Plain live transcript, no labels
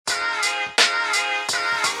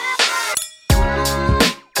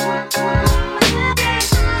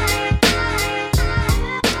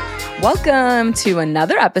Welcome to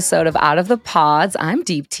another episode of Out of the Pods. I'm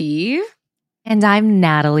Deepti. And I'm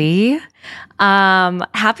Natalie.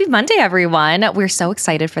 Happy Monday, everyone. We're so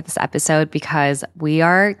excited for this episode because we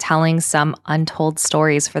are telling some untold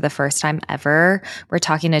stories for the first time ever. We're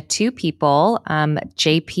talking to two people,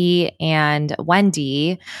 JP and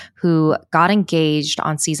Wendy, who got engaged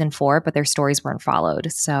on season 4, but their stories weren't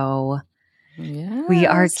followed. So we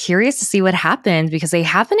are curious to see what happened because they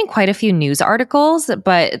have been in quite a few news articles,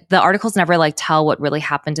 but the articles never tell what really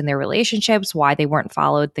happened in their relationships, why they weren't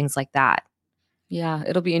followed, things like that. Yeah,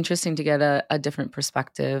 it'll be interesting to get a different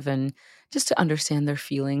perspective and just to understand their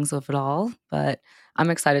feelings of it all. But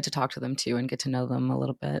I'm excited to talk to them too and get to know them a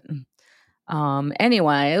little bit.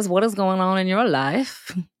 Anyways, what is going on in your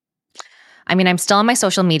life? I mean, I'm still on my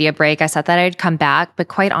social media break. I said that I'd come back, but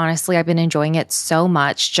quite honestly, I've been enjoying it so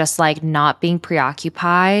much, just not being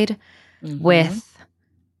preoccupied with,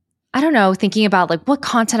 I don't know, thinking about what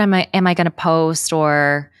content am I going to post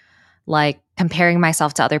or comparing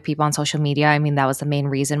myself to other people on social media. I mean, that was the main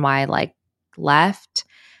reason why I left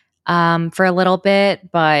for a little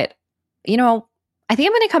bit, but I think I'm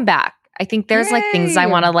going to come back. I think there's things I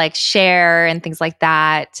want to share and things like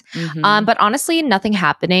that. But honestly, nothing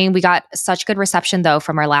happening. We got such good reception though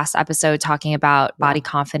from our last episode talking about body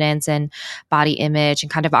confidence and body image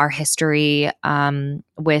and kind of our history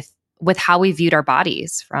with how we viewed our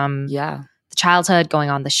bodies from the childhood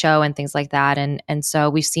going on the show and things like that. And so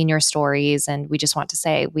we've seen your stories and we just want to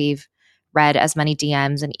say we've read as many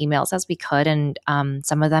DMs and emails as we could. And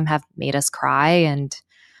some of them have made us cry and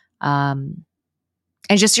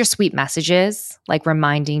just your sweet messages,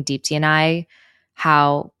 reminding Deepti and I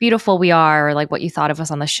how beautiful we are or what you thought of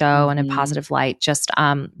us on the show in a positive light just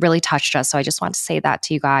really touched us. So I just want to say that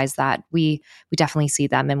to you guys that we definitely see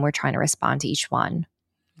them and we're trying to respond to each one.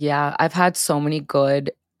 Yeah, I've had so many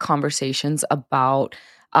good conversations about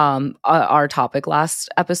our topic last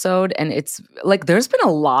episode, and it's there's been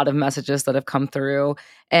a lot of messages that have come through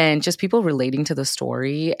and just people relating to the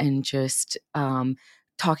story and just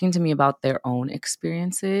talking to me about their own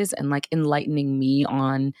experiences and enlightening me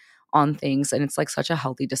on things, and it's such a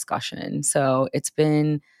healthy discussion. So it's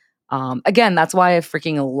been again, that's why I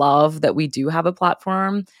freaking love that we do have a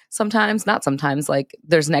platform. Sometimes, not sometimes,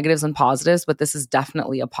 there's negatives and positives, but this is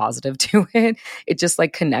definitely a positive to it. It just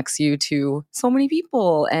connects you to so many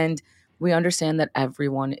people. And we understand that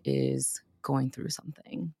everyone is going through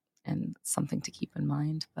something and something to keep in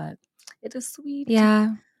mind, but it is sweet.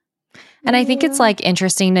 Yeah. And I think it's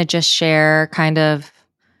interesting to just share kind of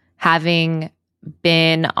having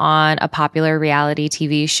been on a popular reality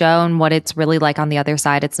TV show and what it's really like on the other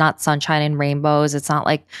side. It's not sunshine and rainbows. It's not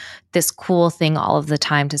this cool thing all of the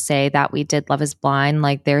time to say that we did Love is Blind.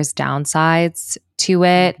 There's downsides to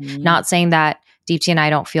it. Not saying that Deepti and I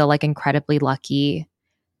don't feel incredibly lucky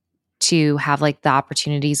to have the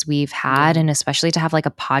opportunities we've had and especially to have a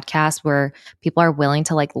podcast where people are willing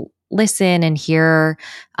to listen and hear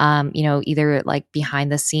either behind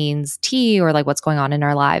the scenes tea or what's going on in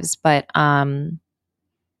our lives. But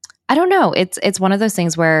I don't know. It's one of those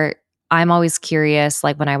things where I'm always curious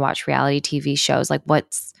when I watch reality TV shows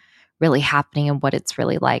what's really happening and what it's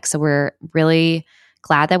really like. So we're really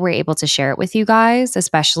glad that we're able to share it with you guys,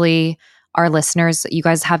 especially our listeners. You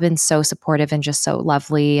guys have been so supportive and just so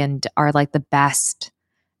lovely and are the best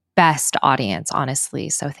audience, honestly.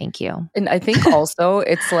 So thank you. And I think also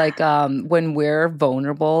it's when we're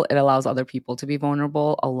vulnerable, it allows other people to be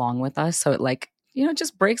vulnerable along with us. So it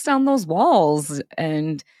just breaks down those walls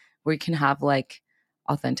and we can have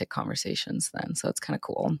authentic conversations then. So it's kind of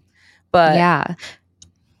cool. But yeah.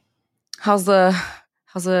 How's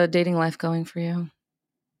the dating life going for you?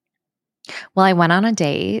 Well, I went on a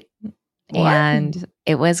date and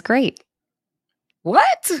it was great.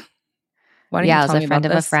 What? Why didn't you it tell was me a friend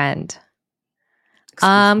about of this? a friend.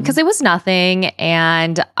 Because it was nothing,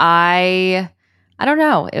 and I don't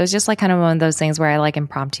know. It was just kind of one of those things where I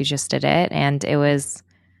impromptu just did it, and he was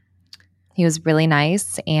really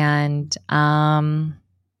nice, and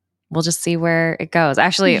we'll just see where it goes.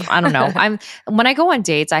 Actually, I don't know. When I go on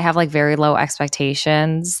dates, I have very low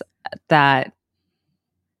expectations that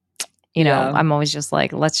I'm always just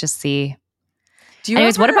let's just see.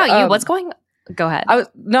 Anyways, what about you? What's going? Go ahead. I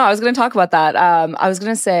was going to talk about that. I was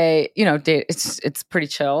going to say, date, it's pretty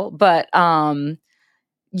chill. But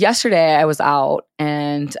yesterday I was out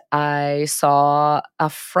and I saw a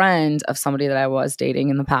friend of somebody that I was dating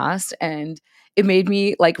in the past, and it made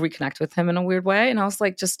me reconnect with him in a weird way. And I was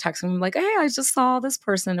just texting him hey, I just saw this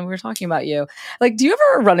person and we were talking about you. Do you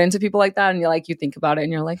ever run into people like that and you think about it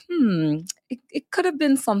and you're it could have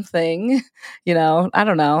been something, I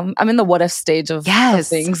don't know. I'm in the what if stage of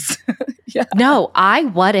things. Yeah. No, I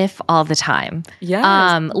what if all the time.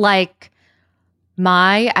 Yes. Like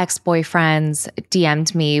my ex-boyfriends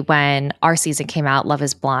DM'd me when our season came out, Love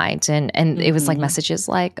is Blind. And it was like messages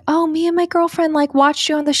like, oh, me and my girlfriend like watched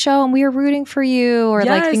you on the show and we were rooting for you, or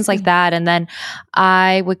like Yes. things like that. And then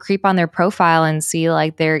I would creep on their profile and see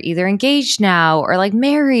like they're either engaged now or like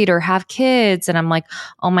married or have kids. And I'm like,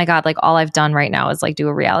 oh my God, like all I've done right now is like do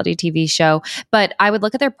a reality TV show. But I would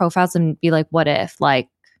look at their profiles and be like, what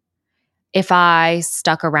if I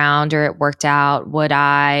stuck around or it worked out, would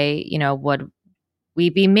would we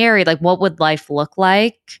be married? Like, what would life look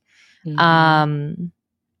like?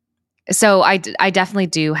 So I definitely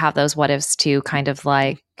do have those what ifs too, kind of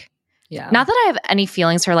like, not that I have any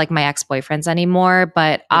feelings for like my ex-boyfriends anymore,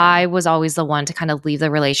 but I was always the one to kind of leave the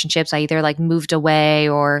relationships. I either like moved away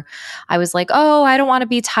or I was like, oh, I don't want to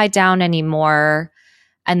be tied down anymore.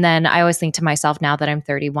 And then I always think to myself now that I'm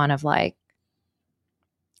 31 of like,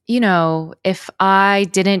 if I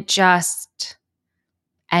didn't just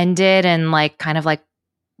end it and like kind of like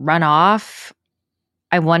run off,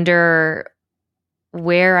 I wonder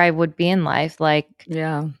where I would be in life. Like,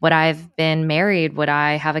 would I have been married? Would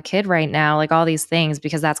I have a kid right now? Like all these things,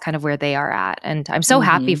 because that's kind of where they are at. And I'm so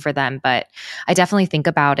happy for them, but I definitely think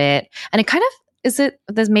about it. And it kind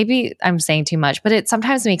of, maybe I'm saying too much, but it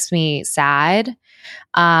sometimes makes me sad.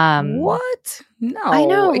 What? No, I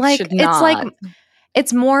know. Like, it's like,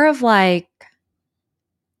 it's more of like,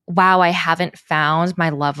 wow, I haven't found my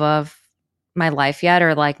love of my life yet,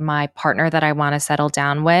 or like my partner that I want to settle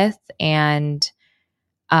down with. And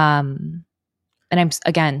I'm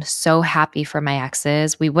again so happy for my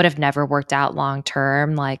exes. We would have never worked out long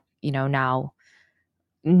term, like, now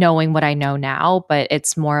knowing what I know now, but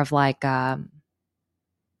it's more of like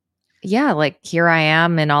like here I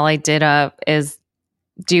am and all I did is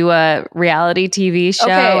do a reality TV show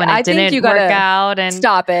and it didn't work out. And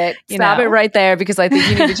stop it right there, because I think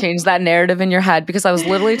you need to change that narrative in your head, because I was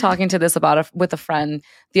literally talking to this with a friend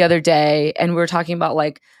the other day, and we were talking about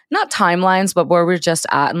like not timelines, but where we're just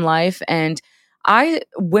at in life. And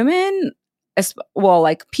women,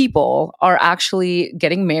 like people are actually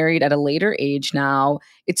getting married at a later age now.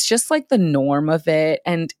 It's just like the norm of it.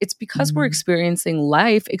 And it's because we're experiencing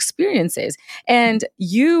life experiences. And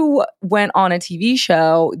you went on a TV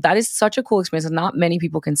show. That is such a cool experience. And not many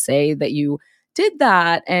people can say that you did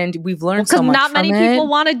that. And we've learned so much not from many people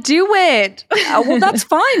want to do it. Well, that's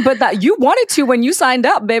fine. But that you wanted to when you signed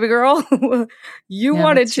up, baby girl. You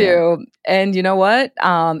wanted to. True. And you know what?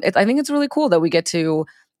 I think it's really cool that we get to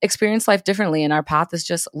experience life differently, and our path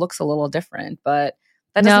looks a little different, but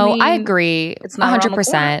that doesn't mean I agree. It's not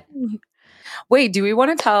 100%. Wait, do we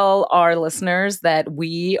want to tell our listeners that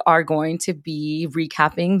we are going to be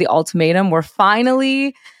recapping The Ultimatum? We're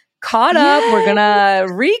finally caught up. We're gonna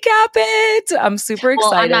recap it. I'm super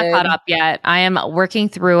excited. I'm not caught up yet. I am working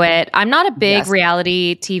through it. I'm not a big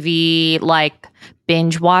reality TV like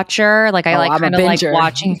binge watcher. Like I kind of like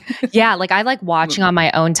watching. Yeah, like I like watching on my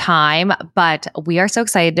own time, but we are so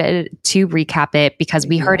excited to recap it because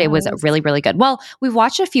we heard it was really, really good. Well, we've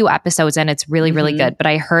watched a few episodes and it's really, really good, but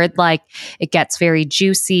I heard like it gets very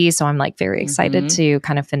juicy. So I'm like very excited to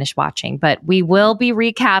kind of finish watching, but we will be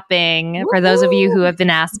recapping for those of you who have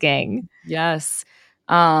been asking. Yes.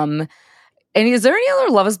 And is there any other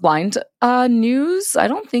Love is Blind news? I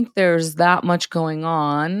don't think there's that much going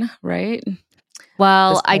on, right?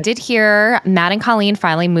 Well, I did hear Matt and Colleen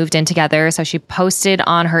finally moved in together. So she posted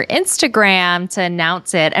on her Instagram to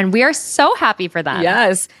announce it. And we are so happy for them.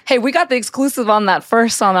 Yes. Hey, we got the exclusive on that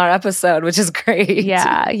first on our episode, which is great.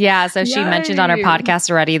 Yeah. Yeah. So she mentioned on her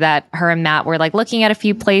podcast already that her and Matt were like looking at a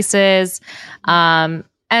few places. And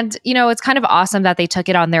it's kind of awesome that they took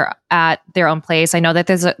it on at their own place. I know that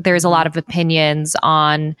there's a lot of opinions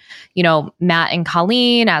on, Matt and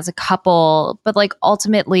Colleen as a couple, but like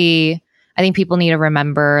ultimately, I think people need to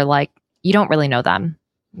remember, like, you don't really know them,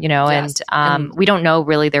 and we don't know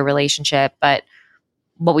really their relationship, but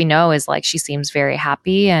what we know is like she seems very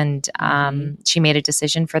happy, and she made a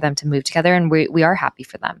decision for them to move together, and we are happy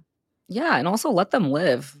for them. Yeah, and also let them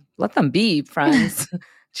live, let them be friends.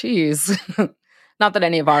 Jeez, not that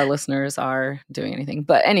any of our listeners are doing anything,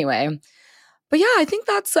 but anyway. But yeah, I think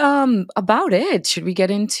that's about it. Should we get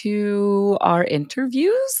into our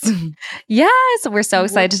interviews? Yes, we're so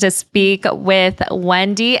excited to speak with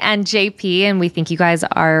Wendi and JP, and we think you guys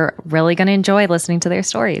are really going to enjoy listening to their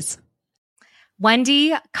stories.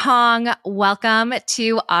 Wendi, Kong, welcome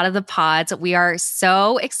to Out of the Pods. We are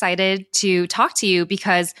so excited to talk to you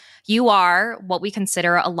because you are what we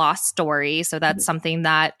consider a lost story. So that's something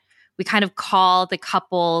that we kind of call the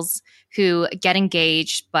couples who get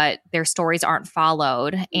engaged, but their stories aren't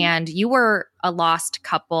followed. And you were a lost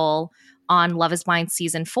couple on Love is Blind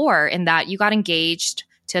season 4, in that you got engaged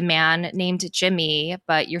to a man named Jimmy,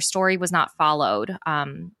 but your story was not followed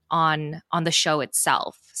on the show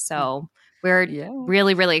itself. So we're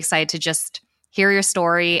really, really excited to just hear your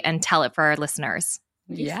story and tell it for our listeners.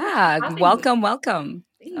 Yeah, welcome.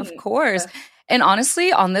 Of course. And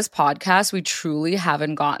honestly, on this podcast, we truly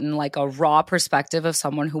haven't gotten like a raw perspective of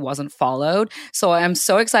someone who wasn't followed. So I'm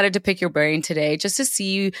so excited to pick your brain today just to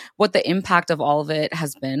see what the impact of all of it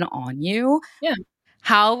has been on you. Yeah.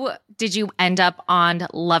 How did you end up on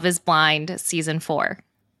Love is Blind season 4?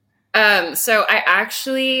 So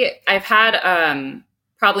I've had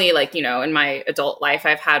probably like, in my adult life,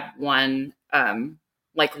 I've had one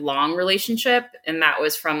like long relationship, and that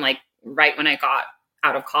was from like right when I got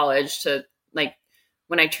out of college to like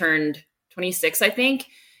when I turned 26, I think.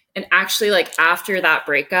 And actually, like after that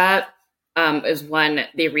breakup is when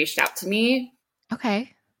they reached out to me.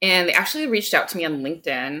 Okay. And they actually reached out to me on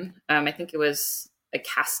LinkedIn. I think it was a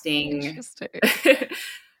casting. Interesting.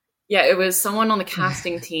 Yeah, it was someone on the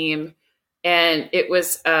casting team, and it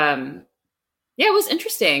was it was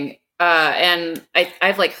interesting. And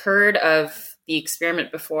I've like heard of the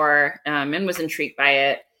experiment before, and was intrigued by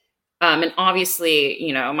it. And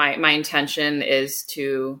obviously, my intention is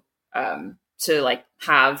to like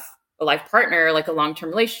have a life partner, like a long-term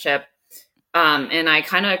relationship. And I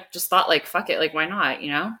kind of just thought like, fuck it, like why not,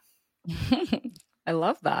 I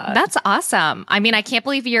love that. That's awesome. I mean, I can't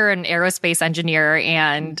believe you're an aerospace engineer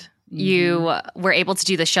and you were able to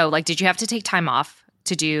do the show. Like, did you have to take time off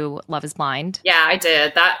to do Love is Blind? Yeah, I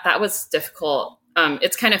did. That was difficult.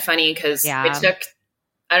 It's kind of funny because it took,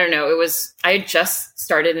 I don't know, I had just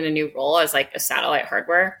started in a new role as like a satellite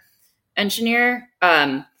hardware engineer.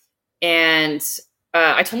 And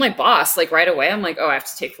I told my boss like right away, I'm like, oh, I have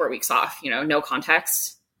to take 4 weeks off, no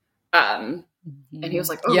context. And he was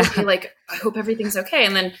like, oh, okay, like, I hope everything's okay.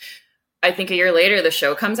 And then I think a year later, the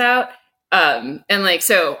show comes out. And like,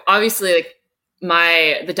 so obviously like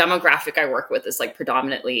the demographic I work with is like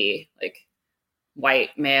predominantly like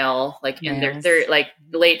white male, like in their like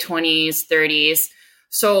late 20s, 30s.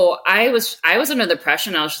 So I was under the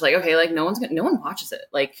impression, I was just like, okay, like no one watches it.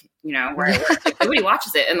 Like, where I work, like, nobody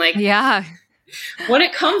watches it. And like, when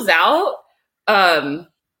it comes out, I'm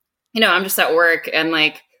just at work and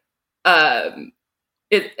like, and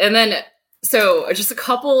then, so just a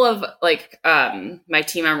couple of like, my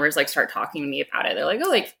team members like start talking to me about it. They're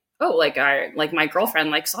like, my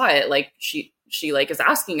girlfriend like saw it. Like she like is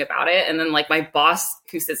asking about it. And then like my boss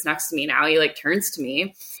who sits next to me now, he like turns to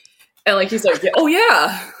me and like, he's like, oh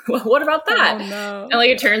yeah, what about that? Oh, no. And like,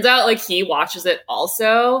 it turns out like he watches it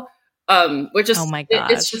also. Which is, oh my God.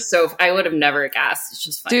 It's just so, I would have never guessed. It's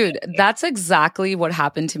just funny. Dude, that's exactly what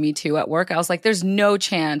happened to me too at work. I was like, there's no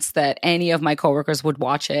chance that any of my coworkers would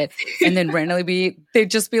watch it. And then randomly they'd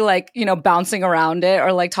just be like, bouncing around it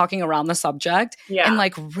or like talking around the subject. Yeah. And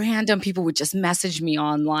like random people would just message me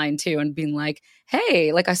online too and being like,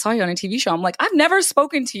 hey, like I saw you on a TV show. I'm like, I've never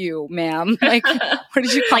spoken to you, ma'am. Like, where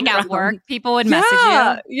did you come like at from? work? People would message you.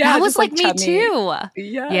 Yeah. That was like me too.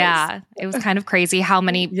 Yes. Yeah. It was kind of crazy how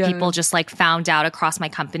many people just like found out across my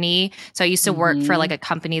company. So I used to work for like a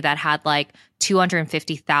company that had like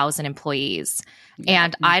 250,000 employees.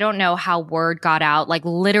 And I don't know how word got out, like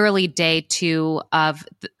literally day 2 of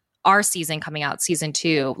our season coming out, season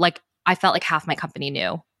 2, like I felt like half my company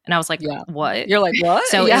knew. And I was like, what? You're like, what?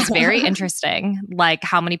 So it's very interesting, like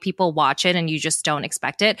how many people watch it and you just don't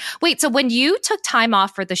expect it. Wait, so when you took time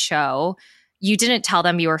off for the show, you didn't tell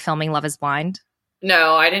them you were filming Love is Blind?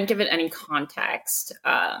 No, I didn't give it any context.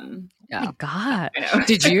 Oh my God.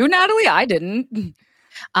 Did you, Natalie? I didn't.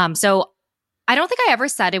 So I don't think I ever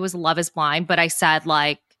said it was Love is Blind, but I said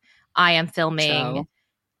like, I am filming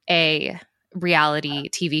a reality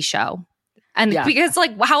TV show. And because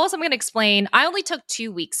like, how else am I going to explain? I only took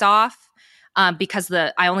 2 weeks off because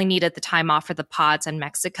I only needed the time off for the pods in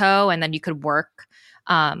Mexico. And then you could work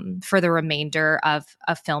for the remainder of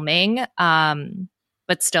filming.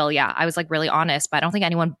 But still, I was like really honest, but I don't think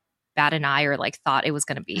anyone bat an eye or like thought it was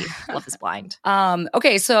going to be Love is Blind.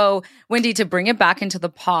 Okay. So Wendi, to bring it back into the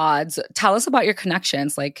pods, tell us about your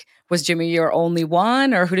connections. Like, was Jimmy your only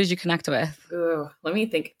one or who did you connect with? Ooh, let me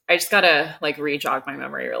think. I just got to like re-jog my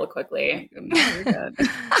memory real quickly. You're good.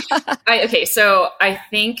 Okay. So I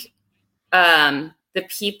think the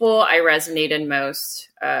people I resonated most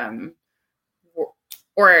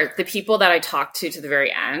or the people that I talked to the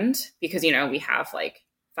very end, because, we have like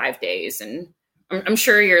 5 days and I'm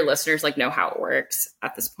sure your listeners like know how it works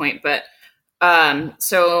at this point. But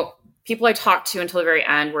so people I talked to until the very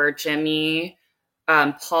end were Jimmy,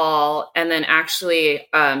 Paul, and then actually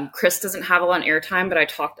Chris doesn't have a lot of airtime, but I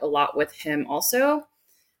talked a lot with him also.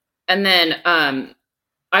 And then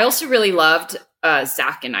I also really loved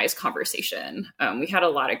Zach and I's conversation. We had a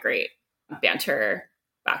lot of great banter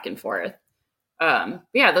back and forth.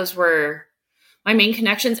 Yeah, those were my main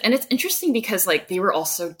connections. And it's interesting because like they were all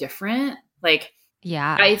so different. Like,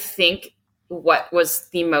 yeah, I think what was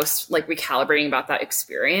the most like recalibrating about that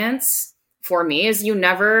experience for me is you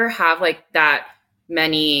never have like that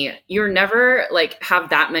many, you're never like have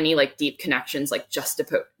that many like deep connections like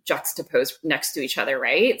juxtaposed next to each other,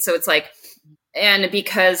 right? So it's like, and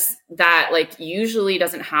because that like usually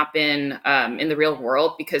doesn't happen in the real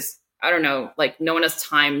world, because I don't know, like no one has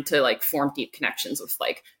time to like form deep connections with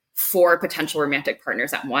like 4 potential romantic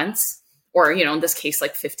partners at once, or, you know, in this case,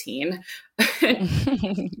 like 15.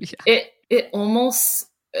 Yeah. It almost,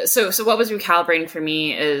 so what was recalibrating for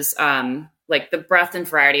me is like the breadth and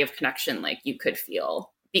variety of connection like you could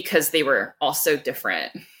feel because they were all so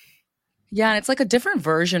different. Yeah, and it's like a different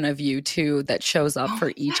version of you too that shows up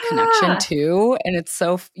for each connection too. And it's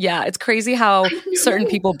so, yeah, it's crazy how certain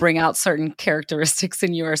people bring out certain characteristics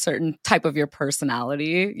in you or a certain type of your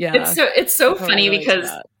personality. Yeah. It's so funny because,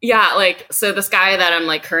 yeah, like, so this guy that I'm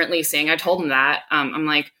like currently seeing, I told him that, I'm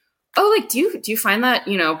like, oh, like, do you find that,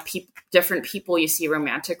 you know, different people you see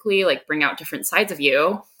romantically, like bring out different sides of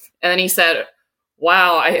you? And then he said,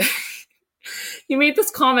 wow, he made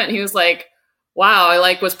this comment. He was like, wow, I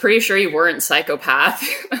like was pretty sure you weren't psychopath.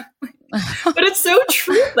 But it's so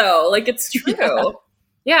true though. Like it's true.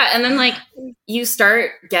 Yeah. And then like you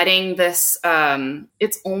start getting this,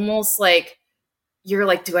 it's almost like you're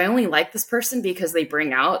like, do I only like this person because they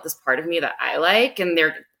bring out this part of me that I like? And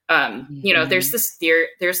they're, you know, there's this theory,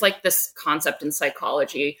 there's like this concept in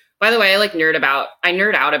psychology. By the way, I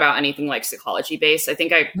nerd out about anything like psychology based. I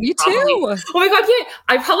think Me too. Oh my God. Yeah.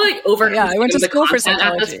 I probably like I went to school for psychology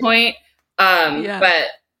at this point. But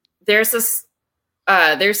there's this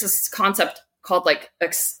concept called like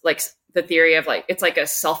the theory of like, it's like a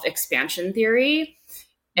self-expansion theory.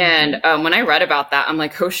 And when I read about that, I'm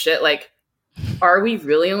like, oh shit, like, are we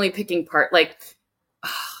really only picking part? Like,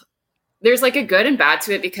 there's like a good and bad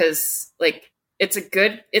to it because like, it's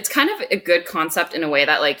kind of a good concept in a way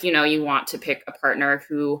that like, you know, you want to pick a partner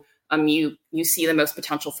who, you see the most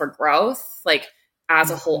potential for growth, like, as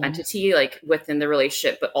a whole entity, like within the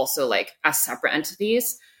relationship, but also like as separate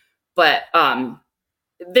entities. But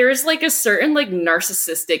there's like a certain like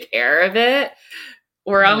narcissistic air of it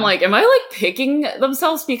where I'm like, am I like picking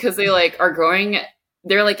themselves because they like are growing,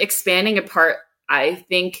 they're like expanding a part, I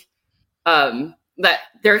think that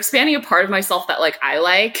they're expanding a part of myself that like I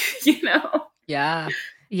like, you know? Yeah.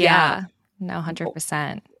 No,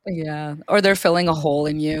 100%. Yeah. Or they're filling a hole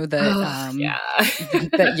in you that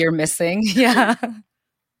that you're missing. Yeah.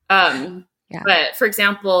 But for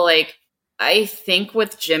example, like I think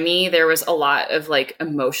with Jimmy, there was a lot of like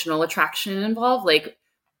emotional attraction involved. Like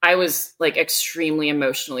I was like extremely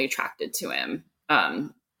emotionally attracted to him.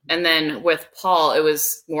 And then with Paul, it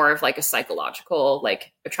was more of like a psychological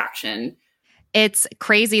like attraction. It's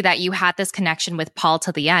crazy that you had this connection with Paul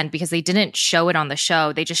to the end because they didn't show it on the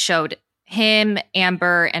show. They just showed him,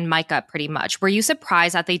 Amber, and Micah pretty much. Were you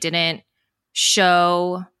surprised that they didn't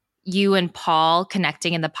show you and Paul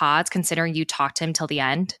connecting in the pods, considering you talked to him till the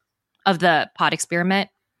end of the pod experiment?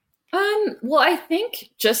 Well, I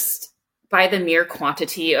think just by the mere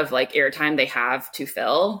quantity of like airtime they have to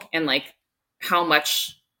fill and like how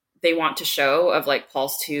much they want to show of like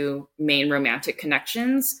Paul's 2 main romantic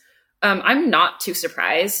connections, I'm not too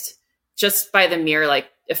surprised just by the mere like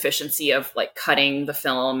efficiency of like cutting the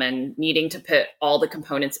film and needing to put all the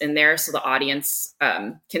components in there so the audience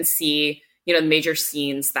can see, you know, major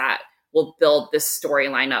scenes that will build this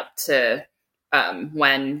storyline up to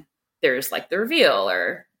when there's like the reveal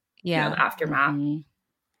or you know, the aftermath.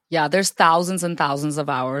 Yeah, there's thousands and thousands of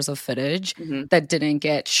hours of footage that didn't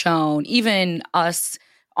get shown. Even us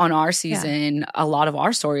on our season, a lot of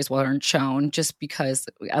our stories weren't shown just because,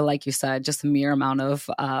 like you said, just the mere amount of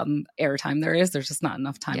airtime there is. There's just not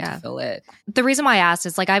enough time to fill it. The reason why I asked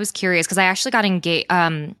is like I was curious because I actually got engaged.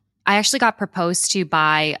 I actually got proposed to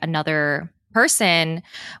by another person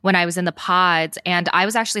when I was in the pods, and I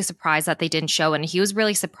was actually surprised that they didn't show it. And he was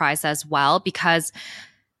really surprised as well because,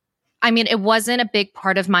 I mean, it wasn't a big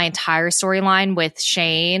part of my entire storyline with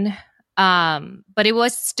Shane. But it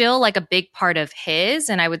was still like a big part of his.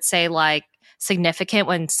 And I would say like significant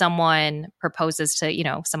when someone proposes to, you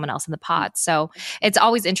know, someone else in the pod. So it's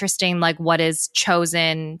always interesting, like what is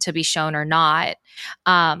chosen to be shown or not.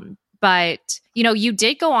 But, you know, you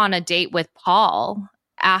did go on a date with Paul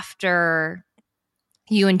after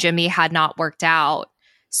you and Jimmy had not worked out.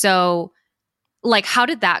 So like, how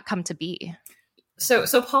did that come to be? So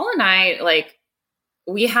Paul and I, like,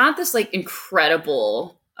 we had this like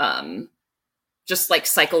incredible just like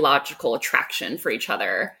psychological attraction for each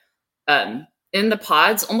other. In the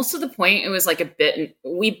pods, almost to the point it was like a bit,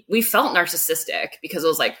 we felt narcissistic because it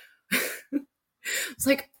was like, it's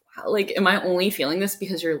like, wow, like, am I only feeling this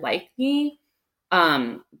because you're like me?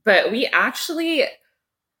 But we actually,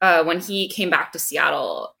 when he came back to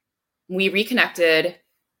Seattle, we reconnected,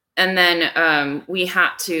 and then we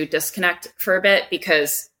had to disconnect for a bit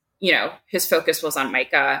because, you know, his focus was on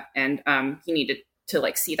Micah, and he needed to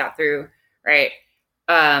like see that through, right?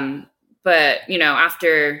 But, you know,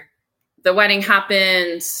 after the wedding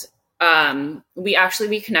happened, we actually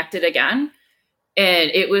reconnected again,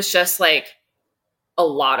 and it was just like a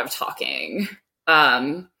lot of talking.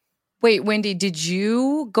 Wait, Wendi, did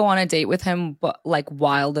you go on a date with him like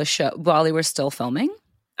while they were still filming?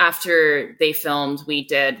 After they filmed, we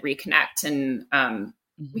did reconnect, and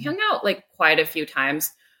we hung out like quite a few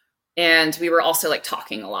times, and we were also like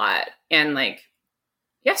talking a lot, and like,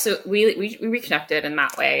 yeah, so we reconnected in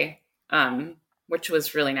that way, which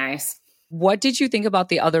was really nice. What did you think about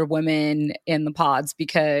the other women in the pods?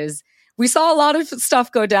 Because we saw a lot of stuff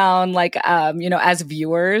go down, like, you know, as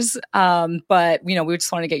viewers. But, you know, we just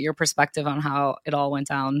want to get your perspective on how it all went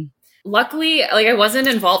down. Luckily, like, I wasn't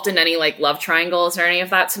involved in any like love triangles or any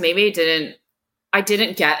of that. So maybe I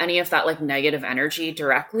didn't get any of that like negative energy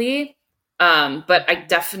directly. But I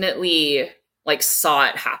definitely like saw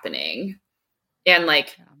it happening. And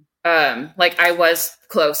like I was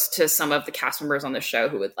close to some of the cast members on the show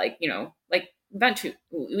who would like, you know, like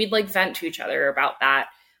we'd like vent to each other about that.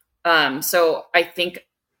 So I think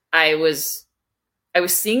I was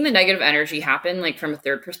seeing the negative energy happen like from a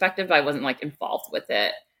third perspective, but I wasn't like involved with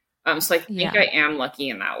it. So I think I am lucky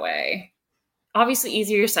in that way. Obviously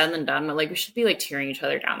easier said than done, but like we should be like tearing each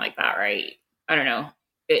other down like that, right? I don't know.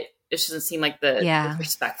 It doesn't seem like the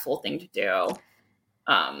respectful thing to do.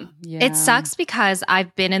 It sucks because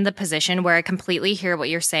I've been in the position where I completely hear what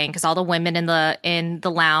you're saying, because all the women in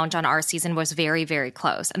the lounge on our season was very, very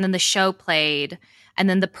close. And then the show played, and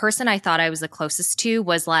then the person I thought I was the closest to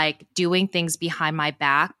was like doing things behind my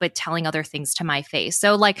back, but telling other things to my face.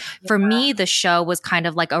 So like for me, the show was kind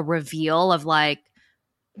of like a reveal of like,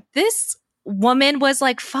 this woman was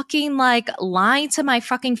like fucking like lying to my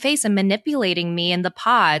fucking face and manipulating me in the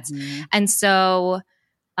pods. And so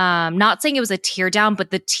not saying it was a tear down, but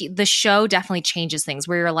the show definitely changes things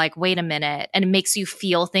where you're like, wait a minute. And it makes you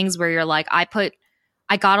feel things where you're like,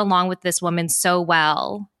 I got along with this woman so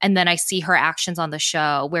well. And then I see her actions on the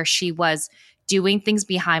show where she was doing things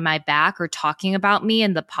behind my back or talking about me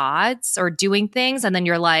in the pods or doing things. And then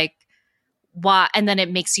you're like, what? And then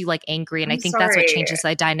it makes you like angry. And I think that's what changes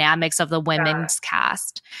the dynamics of the women's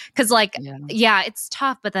cast. Cause like, it's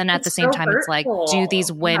tough. But then at the same time, it's like, do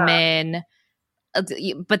these women...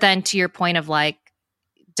 But then to your point of like,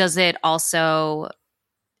 is the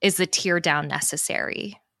tear down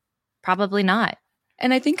necessary? Probably not.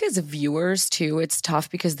 And I think as viewers too, it's tough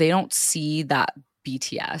because they don't see that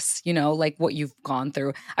BTS, you know, like what you've gone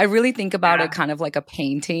through. I really think about it kind of like a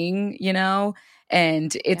painting, you know,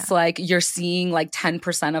 and it's like you're seeing like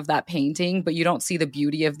 10% of that painting, but you don't see the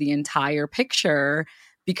beauty of the entire picture,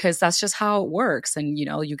 because that's just how it works. And, you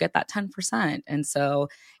know, you get that 10%. And so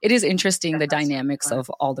it is interesting, the dynamics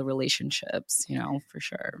of all the relationships, you know, for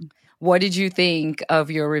sure. What did you think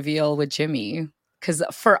of your reveal with Jimmy? Because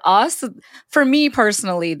for me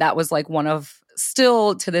personally, that was like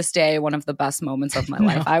still to this day, one of the best moments of my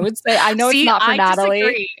life. I would say, I know it's not for Natalie.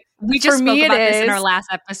 Disagree. We just spoke about this in our last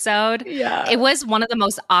episode. Yeah. It was one of the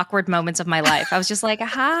most awkward moments of my life. I was just like,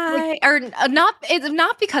 hi. Or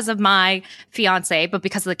not because of my fiance, but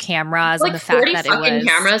because of the cameras and the fact that it was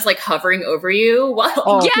cameras like hovering over you.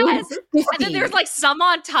 Yes. And then there's like some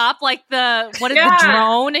on top, like the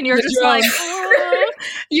drone, and you're just like, oh.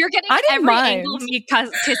 You're getting every angle of me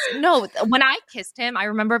No, when I kissed him, I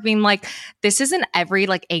remember being like, this isn't every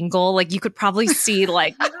like angle. Like you could probably see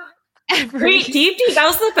like Wait, Deepti, that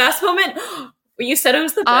was the best moment. You said it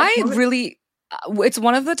was the best moment. It's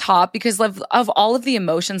one of the top because of all of the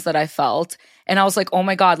emotions that I felt. And I was like, oh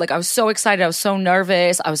my God, like I was so excited. I was so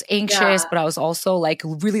nervous. I was anxious, but I was also like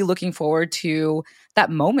really looking forward to that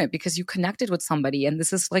moment because you connected with somebody and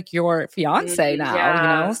this is like your fiance now,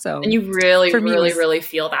 you know? So, and you really, really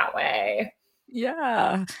feel that way.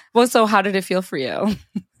 Yeah. Well, so how did it feel for you?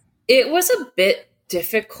 It was a bit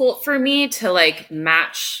difficult for me to like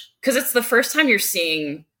match, because it's the first time you're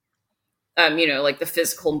seeing, you know, like the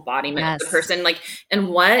physical embodiment of the person, like, and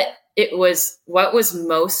what was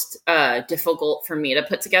most difficult for me to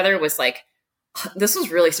put together was like, this was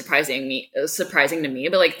really surprising to me,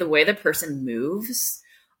 but like the way the person moves,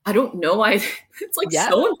 I don't know why it's like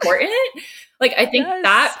so important. Like, I think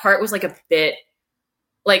that part was like a bit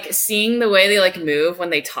like seeing the way they like move when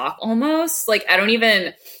they talk almost, like I don't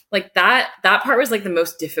even like that part was like the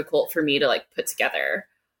most difficult for me to like put together.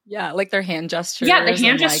 Yeah, like their hand gestures. Yeah, the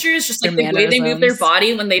hand gestures, just like the way they move their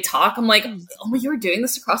body when they talk. I'm like, oh, you were doing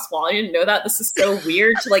this across the wall. I didn't know that. This is so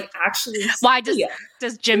weird to like actually. Why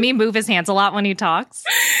does Jimmy move his hands a lot when he talks?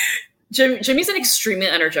 Jimmy's an extremely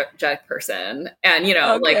energetic person, and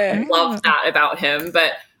like love that about him.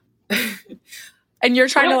 But and you're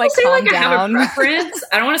trying to like calm down. I have a preference.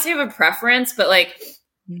 I don't want to say I have a preference, but like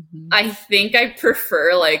I think I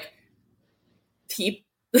prefer like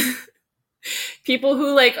people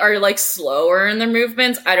who like are like slower in their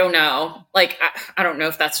movements. I don't know. Like, I don't know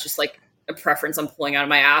if that's just like a preference I'm pulling out of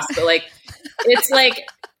my ass, but like, it's like,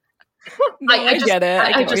 I get it.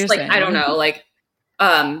 I just like, saying. I don't know.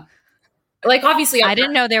 Like obviously I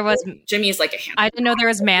didn't know there was Jimmy's like a hand. I didn't know there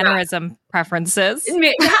was mannerism preferences.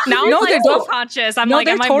 Now I'm like self-conscious. I'm like,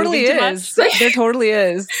 am I moving too much? There totally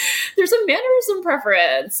is. There's a mannerism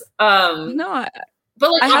preference. No, but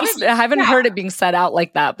like, I haven't heard it being said out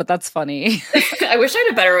like that, but that's funny. I wish I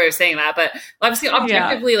had a better way of saying that, but obviously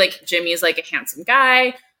objectively, like Jimmy's like a handsome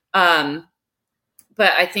guy. But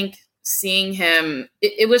I think seeing him,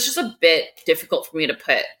 it was just a bit difficult for me to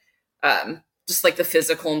put just like the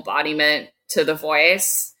physical embodiment to the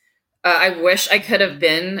voice. I wish I could have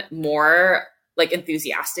been more like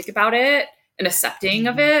enthusiastic about it and accepting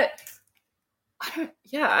of it. I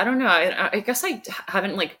don't know. I guess I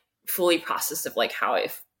haven't like fully processed of like how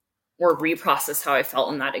or reprocessed how I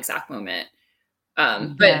felt in that exact moment.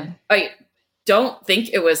 But I don't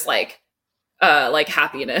think it was like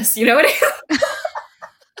happiness, you know what I mean?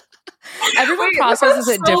 Everyone processes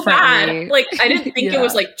it differently. Bad. Like I didn't think it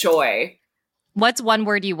was like joy. What's one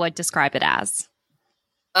word you would describe it as?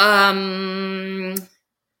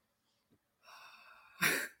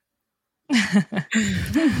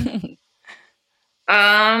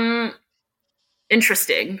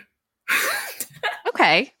 Interesting.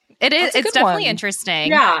 Okay. It's definitely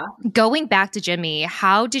interesting. Yeah. Going back to Jimmy,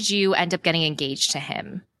 how did you end up getting engaged to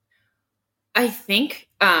him? I think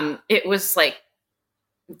it was like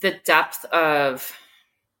the depth of,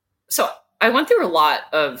 so I went through a lot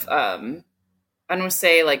of I don't want to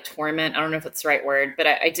say like torment. I don't know if that's the right word, but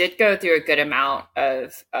I did go through a good amount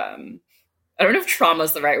of I don't know if trauma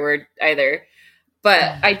is the right word either, but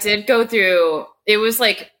I did go through, it was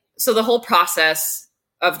like, so the whole process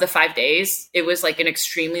of the 5 days, it was like an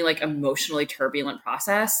extremely like emotionally turbulent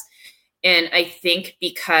process. And I think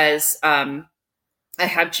because I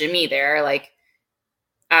had Jimmy there like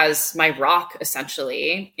as my rock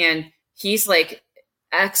essentially, and he's like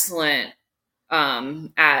excellent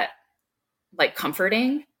at like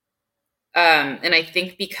comforting. And I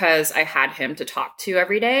think because I had him to talk to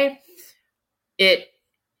every day, it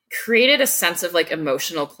created a sense of like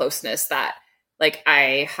emotional closeness that like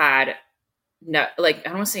I had I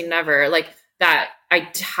don't want to say never, like that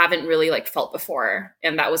I haven't really like felt before.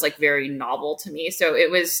 And that was like very novel to me. So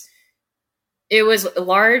it was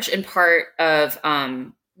large in part of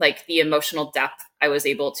like the emotional depth I was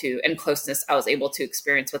able to, and closeness I was able to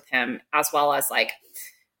experience with him, as well as like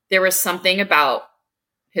there was something about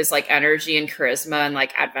his like energy and charisma and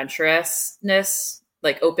like adventurousness,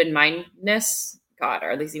 like open-mindedness. God,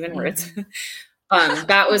 are these even words?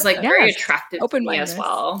 That was like very attractive to me as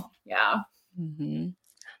well. Yeah. Mm-hmm.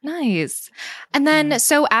 Nice. And then,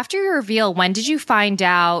 so after your reveal, when did you find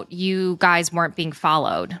out you guys weren't being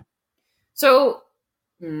followed? So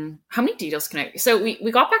how many details can I, so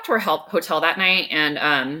we got back to our hotel that night,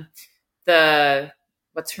 and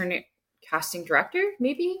what's her name? Casting director,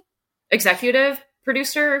 maybe executive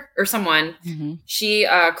producer or someone. Mm-hmm. She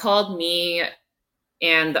called me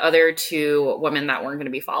and the other two women that weren't going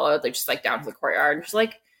to be followed, like just like down to the courtyard, and she's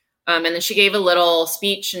like, and then she gave a little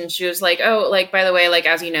speech, and she was like, oh, like, by the way, like,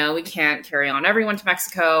 as you know, we can't carry on everyone to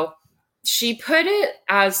Mexico. She put it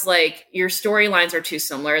as like, your storylines are too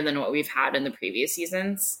similar than what we've had in the previous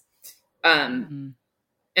seasons. And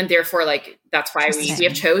therefore, like, that's why we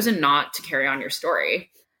have chosen not to carry on your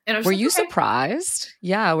story. And were you surprised?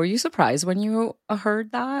 Yeah. Were you surprised when you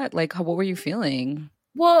heard that? Like, what were you feeling?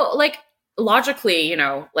 Well, like, logically, you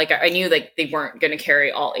know, like, I knew like they weren't going to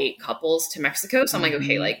carry all 8 couples to Mexico. So I'm like,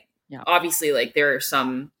 okay, like, obviously, like, there are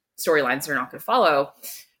some storylines they're not going to follow.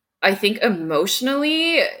 I think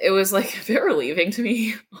emotionally, it was like a bit relieving to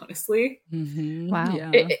me, honestly. Mm-hmm. Wow.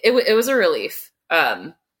 Yeah. It was a relief.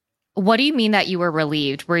 What do you mean that you were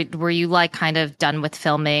relieved? Were you like kind of done with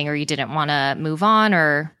filming, or you didn't want to move on,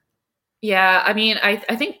 or? Yeah, I mean, I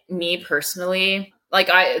think me personally, like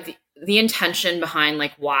the intention behind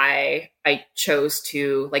like why I chose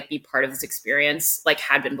to like be part of this experience, like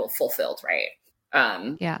had been fulfilled, right?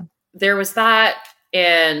 Yeah. There was that.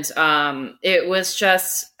 And it was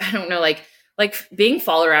just, I don't know, like being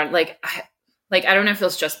followed around, like I don't know if it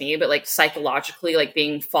was just me, but like psychologically, like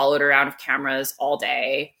being followed around of cameras all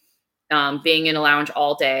day, being in a lounge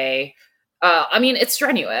all day. I mean, it's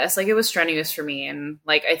strenuous. Like, it was strenuous for me. And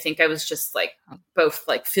like, I think I was just like both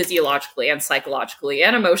like physiologically and psychologically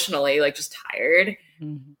and emotionally, like just tired.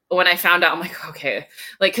 Mm-hmm. When I found out, I'm like, okay,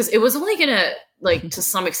 like, cause it was only gonna like to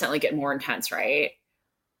some extent like get more intense, right?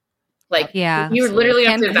 Like, you literally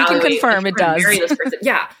have to evaluate. You can confirm it does. Marry this person.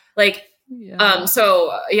 Yeah. Like,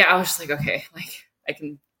 so yeah, I was just like, okay, like I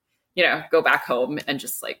can, go back home and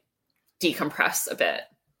just like decompress a bit,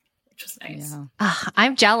 which was nice. Yeah.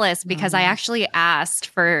 I'm jealous because I actually asked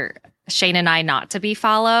for Shane and I not to be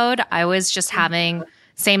followed. I was just having,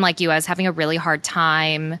 same like you, I was having a really hard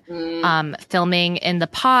time filming in the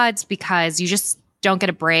pods because you just don't get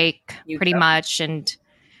a break pretty much. And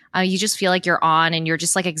you just feel like you're on and you're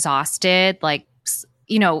just like exhausted, like,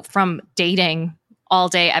 from dating all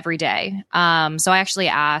day, every day. So I actually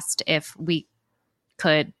asked if we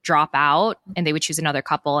could drop out and they would choose another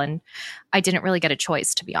couple. And I didn't really get a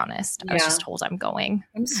choice, to be honest. I was just told I'm going.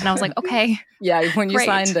 And I was like, okay. Yeah, when you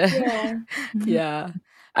signed it. Yeah.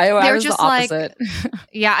 I was just the opposite.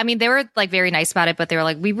 Like, I mean, they were like very nice about it, but they were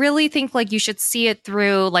like, we really think like you should see it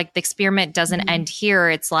through. Like, the experiment doesn't end here.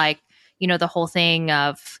 It's like, the whole thing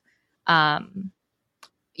of, having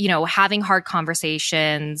hard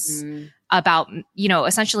conversations about,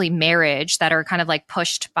 essentially marriage that are kind of like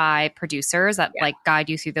pushed by producers that like guide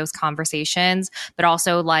you through those conversations, but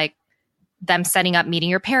also like them setting up meeting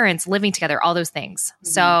your parents, living together, all those things.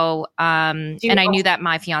 So, and I knew that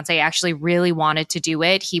my fiance actually really wanted to do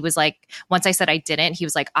it. He was like, once I said I didn't, he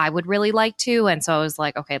was like, I would really like to. And so I was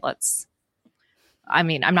like, okay, I'm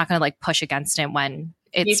not going to like push against him when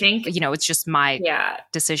it's, it's just my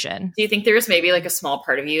decision. Do you think there was maybe like a small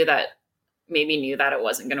part of you that maybe knew that it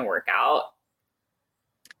wasn't going to work out?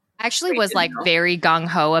 I actually was like very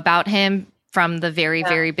gung-ho about him from the very,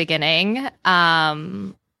 very beginning.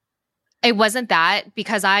 It wasn't that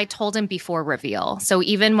because I told him before reveal. So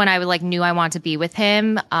even when I knew I wanted to be with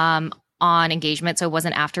him on engagement, so it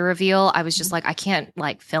wasn't after reveal, I was just like, I can't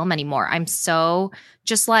like film anymore. I'm so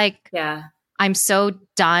just like, I'm so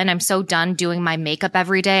done. I'm so done doing my makeup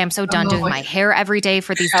every day. I'm so done doing my hair every day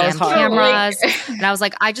for these damn cameras. And I was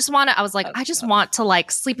like, I just want to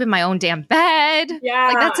like sleep in my own damn bed.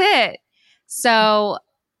 Yeah. Like, that's it. So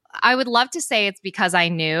I would love to say it's because I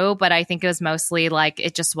knew, but I think it was mostly like,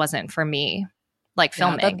 it just wasn't for me. Like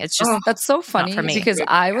filming. It's just that's so funny for me because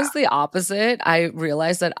I was the opposite. I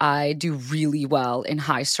realized that I do really well in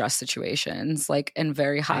high stress situations, like in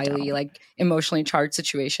very highly like emotionally charged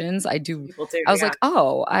situations. I do. I was like,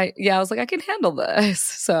 I was like, I can handle this.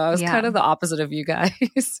 So I was kind of the opposite of you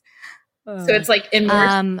guys. So it's like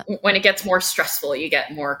when it gets more stressful, you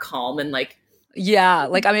get more calm and like. Yeah,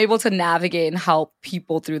 like I'm able to navigate and help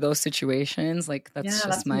people through those situations. Like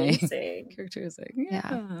that's my characteristic.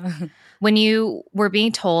 Yeah. When you were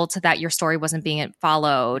being told that your story wasn't being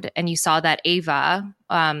followed and you saw that Ava's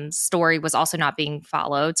story was also not being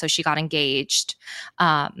followed, so she got engaged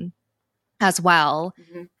as well,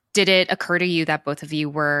 did it occur to you that both of you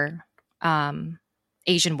were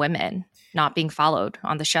Asian women not being followed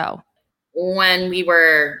on the show? When we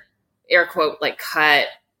were, air quote, like cut,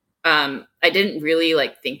 I didn't really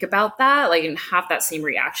like think about that. Like, I didn't have that same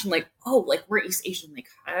reaction. Like, oh, like we're East Asian, like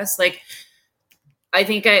us. Like, I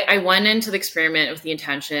think I went into the experiment with the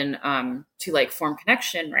intention to like form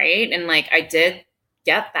connection, right? And like I did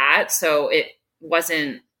get that, so it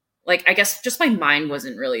wasn't like, I guess just my mind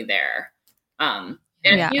wasn't really there. And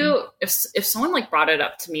if someone like brought it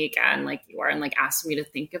up to me again, like you are, and like asked me to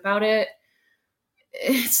think about it,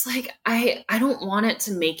 it's like I don't want it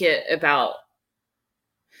to make it about.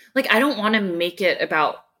 Like, I don't want to make it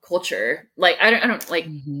about culture. Like, I don't like,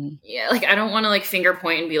 like, I don't want to like finger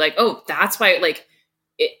point and be like, oh, that's why, like,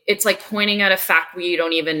 it's like pointing at a fact we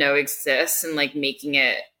don't even know exists and like making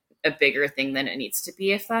it a bigger thing than it needs to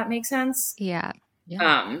be, if that makes sense. Yeah.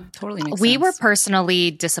 Totally makes sense. We were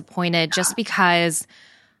personally disappointed just because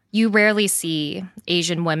you rarely see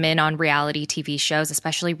Asian women on reality TV shows,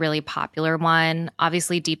 especially really popular one.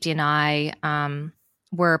 Obviously, Deepti and I,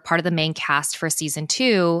 were part of the main cast for season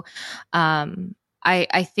 2.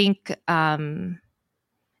 I think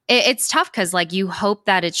it's tough because like you hope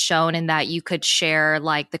that it's shown and that you could share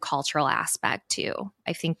like the cultural aspect too.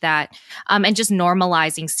 I think that and just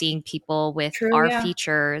normalizing seeing people with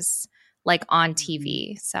features like on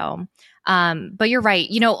TV. So, but you're right.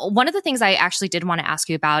 You know, one of the things I actually did want to ask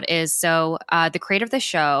you about is, the creator of the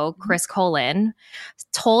show, Chris Colin,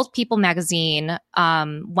 told People magazine,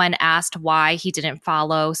 when asked why he didn't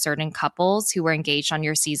follow certain couples who were engaged on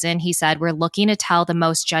your season, he said, "We're looking to tell the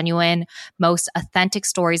most genuine, most authentic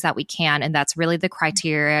stories that we can. And that's really the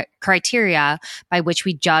criteria by which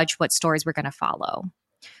we judge what stories we're going to follow."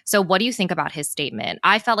 So what do you think about his statement?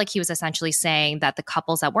 I felt like he was essentially saying that the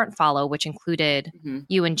couples that weren't followed, which included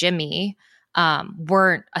you and Jimmy,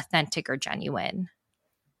 weren't authentic or genuine.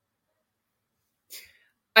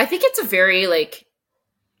 I think it's a very like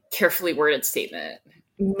carefully worded statement.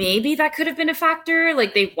 Maybe that could have been a factor.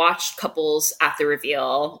 Like they watched couples at the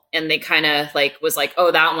reveal and they kind of like was like,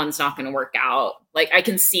 oh, that one's not going to work out. Like I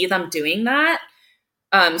can see them doing that.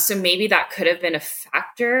 So maybe that could have been a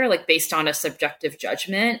factor, like based on a subjective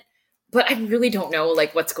judgment, but I really don't know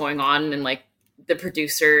like what's going on in like the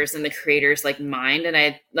producers and the creators like mind. And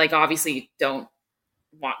I like obviously don't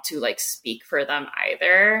want to like speak for them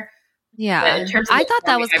either. Yeah. In terms of I thought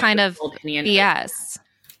that was kind of opinion, BS.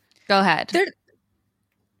 Go ahead.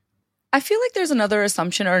 I feel like there's another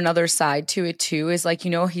assumption or another side to it too, is like,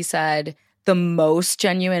 you know, he said the most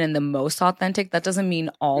genuine and the most authentic. That doesn't mean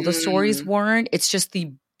all the stories weren't. It's just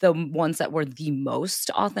the ones that were the most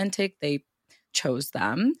authentic, they chose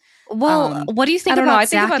them. Well, what do you think about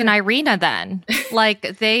Zach and Irina then?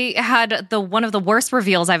 Like they had one of the worst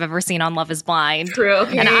reveals I've ever seen on Love is Blind. True.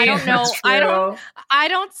 Okay. And I don't know. I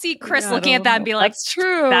don't see Chris looking at that and be like, that's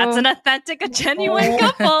true. That's an authentic, a genuine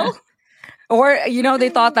couple. Or, you know, they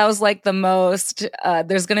thought that was like the most,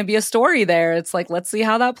 there's going to be a story there. It's like, let's see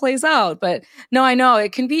how that plays out. But no, I know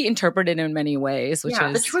it can be interpreted in many ways, which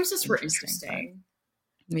is the choices were interesting.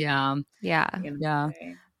 Yeah. Yeah.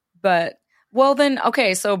 But, well then,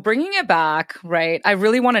 okay, so bringing it back, right? I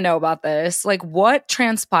really want to know about this. Like what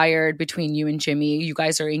transpired between you and Jimmy? You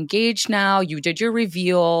guys are engaged now. You did your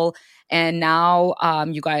reveal. And now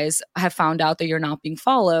you guys have found out that you're not being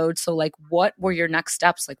followed. So like, what were your next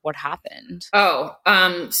steps? Like what happened?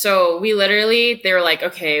 So we literally, they were like,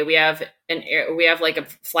 okay, we have like a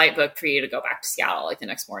flight booked for you to go back to Seattle like the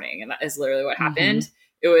next morning. And that is literally what happened.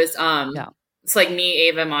 It was, it's like me,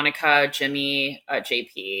 Ava, Monica, Jimmy,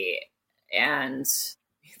 JP, and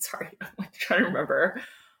sorry, I'm like trying to remember.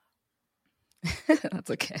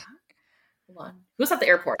 That's okay. Hold on. Who was at the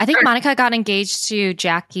airport? I think Monica got engaged to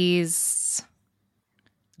Jackie's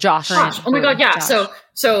Josh. Oh my God. Yeah. Josh.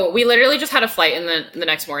 So we literally just had a flight in the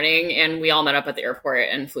next morning and we all met up at the airport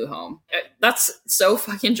and flew home. That's so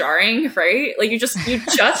fucking jarring, right? Like you just saw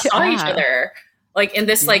each other like in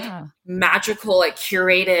this like magical, like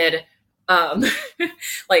curated,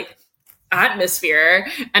 like atmosphere,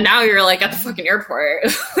 and now you're like at the fucking airport.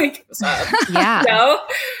 Like, what's up? Yeah. You know?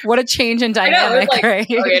 What a change in dynamic, like, right?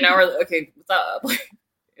 Okay, now we're okay, what's up?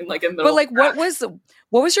 In like a middle. But like what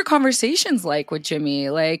was your conversations like with Jimmy?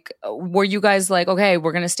 Like were you guys like, okay,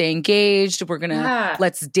 we're gonna stay engaged, we're gonna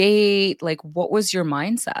let's date? Like what was your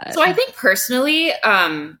mindset? So I think personally,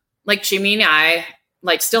 like Jimmy and I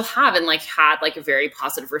like still have and like had like a very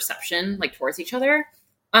positive reception like towards each other.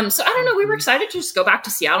 So I don't know, we were excited to just go back to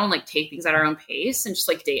Seattle and like take things at our own pace and just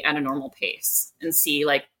like date at a normal pace and see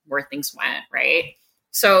like where things went, right?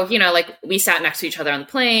 So, you know, like we sat next to each other on the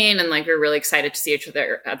plane and like we were really excited to see each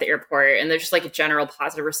other at the airport, and there's just like a general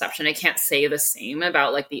positive reception. I can't say the same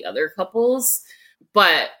about like the other couples,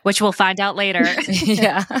 but which we'll find out later.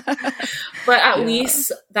 Yeah. But at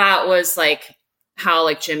least that was like how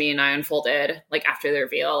like Jimmy and I unfolded like after the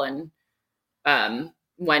reveal and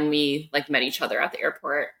when we like met each other at the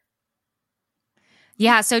airport.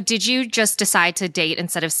 Yeah. So did you just decide to date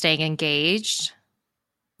instead of staying engaged?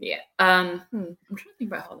 Yeah. I'm trying to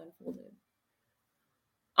think about how that unfolded.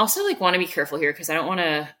 Also like want to be careful here because I don't want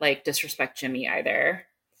to like disrespect Jimmy either.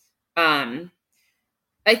 I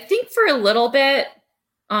think for a little bit,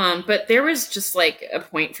 but there was just like a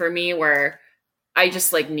point for me where I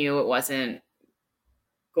just like knew it wasn't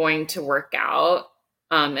going to work out.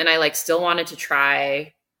 And I like still wanted to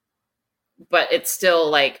try, but it's still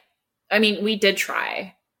like, I mean, we did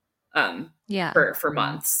try, for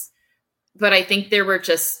months, but I think there were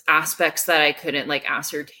just aspects that I couldn't like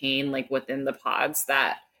ascertain, like within the pods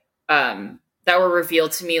that were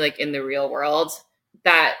revealed to me, like in the real world,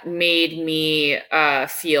 that made me,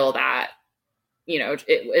 feel that, you know,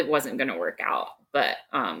 it wasn't going to work out, but,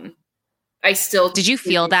 I still did you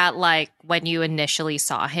feel that like when you initially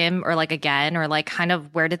saw him or like again, or like kind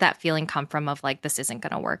of where did that feeling come from of like this isn't going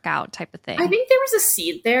to work out type of thing? I think there was a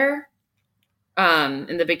seed there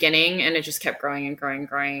in the beginning and it just kept growing and growing and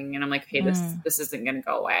growing, and I'm like, hey, this isn't going to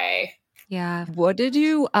go away. Yeah. What did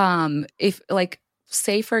you if like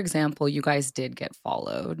say, for example, you guys did get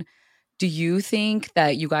followed, do you think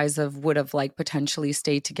that you guys would have like potentially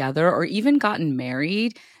stayed together or even gotten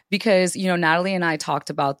married? Because, you know, Natalie and I talked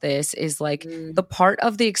about this, is like the part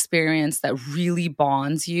of the experience that really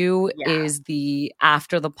bonds you is the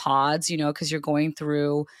after the pods, you know, because you're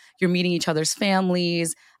meeting each other's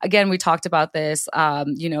families. Again, we talked about this,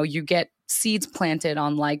 you know, you get seeds planted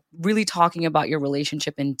on like really talking about your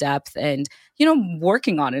relationship in depth and, you know,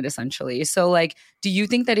 working on it essentially. So like, do you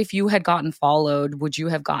think that if you had gotten followed, would you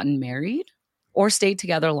have gotten married or stayed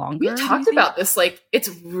together longer? We talked about this, like, it's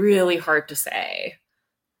really hard to say.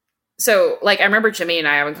 So like, I remember Jimmy and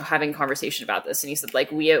I having a conversation about this, and he said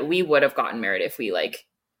like, we would have gotten married if we like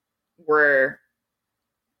were,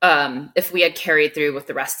 if we had carried through with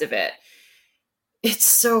the rest of it. It's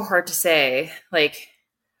so hard to say. Like,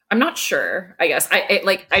 I'm not sure, I guess.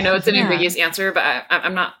 I know it's an ambiguous answer, but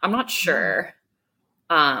I'm not sure.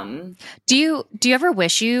 Do you ever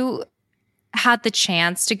wish you had the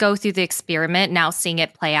chance to go through the experiment, now seeing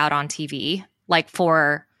it play out on TV, like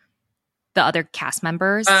for the other cast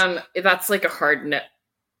members? That's like a hard no.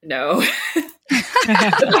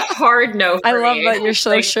 A hard no for I love me. that you're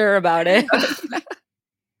so sure about it.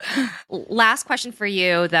 Last question for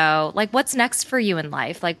you, though. Like, what's next for you in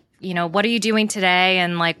life? Like, you know, what are you doing today?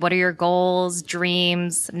 And like, what are your goals,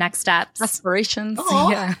 dreams, next steps? Aspirations.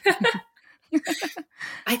 Aww. Yeah.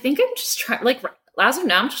 I think I'm just trying, like, as of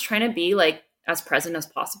now, I'm just trying to be like as present as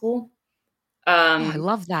possible. I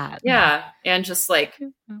love that. Yeah. And just like,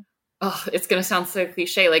 it's going to sound so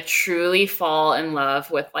cliche, like truly fall in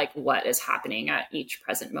love with like what is happening at each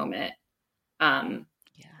present moment.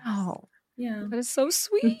 Yeah. That is so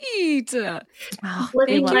sweet. Oh,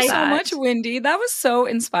 thank you so much, Wendy. That was so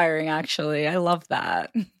inspiring, actually. I love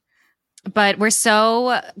that. But we're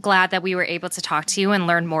so glad that we were able to talk to you and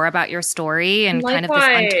learn more about your story and kind of this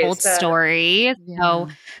untold story. Yeah. So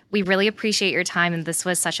we really appreciate your time. And this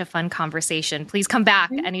was such a fun conversation. Please come back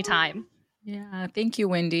anytime. Yeah. Thank you,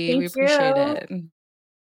 Wendy. We appreciate it.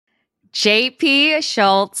 JP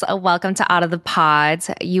Schultz, welcome to Out of the Pods.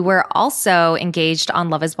 You were also engaged on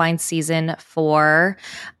Love is Blind season 4,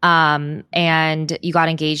 and you got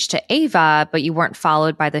engaged to Ava, but you weren't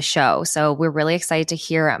followed by the show. So we're really excited to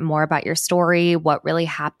hear more about your story, what really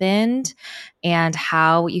happened, and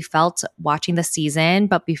how you felt watching the season.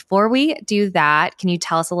 But before we do that, can you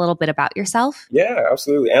tell us a little bit about yourself? Yeah,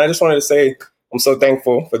 absolutely. And I just wanted to say I'm so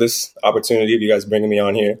thankful for this opportunity of you guys bringing me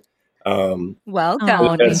on here.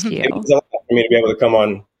 Welcome. Thank you. It was a lot for me to be able to come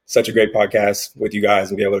on such a great podcast with you guys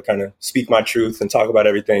and be able to kind of speak my truth and talk about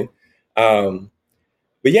everything. But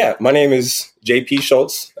yeah, my name is JP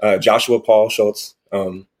Schultz, Joshua Paul Schultz.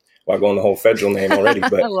 Well, I go on the whole federal name already,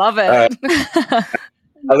 but I love it.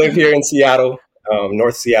 I live here in Seattle,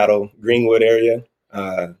 North Seattle, Greenwood area.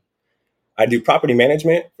 I do property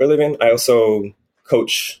management for a living. I also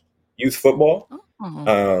coach youth football.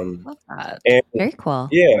 Love that. And very cool.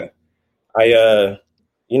 Yeah. I'm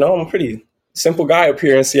a pretty simple guy up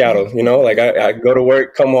here in Seattle, like I go to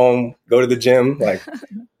work, come home, go to the gym, like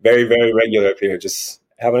very, very regular up here, just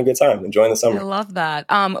having a good time, enjoying the summer. I love that.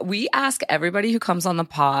 We ask everybody who comes on the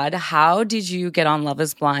pod, how did you get on Love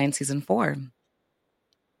is Blind season 4?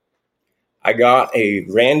 I got a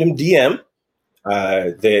random DM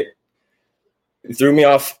that threw me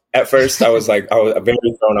off at first. I was very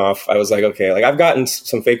thrown off. I was like, okay, like I've gotten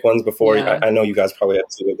some fake ones before. Yeah. I know you guys probably have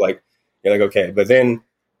to, like, you're like, okay. But then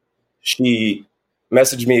she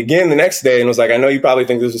messaged me again the next day and was like, I know you probably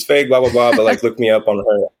think this is fake, blah, blah, blah. But like, look me up on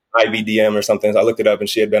her IBDM or something. So I looked it up and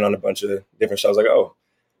she had been on a bunch of different shows. Like, oh.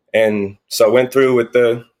 And so I went through with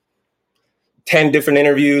the 10 different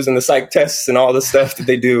interviews and the psych tests and all the stuff that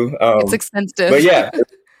they do. It's expensive. But yeah,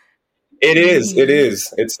 it is. It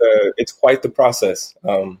is. It's quite the process.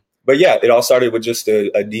 But yeah, it all started with just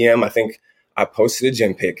a DM. I think I posted a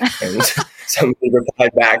gym pic and somebody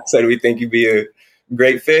replied back, said, we think you'd be a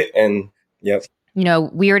great fit. And yep.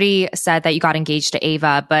 We already said that you got engaged to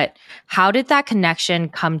Ava, but how did that connection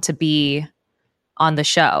come to be on the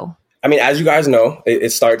show? I mean, as you guys know,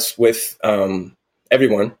 it starts with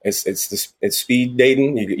everyone. It's speed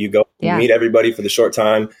dating. You go meet everybody for the short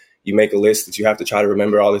time. You make a list that you have to try to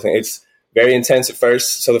remember all the things. It's very intense at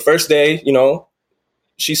first. So the first day,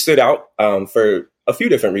 she stood out for a few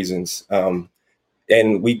different reasons.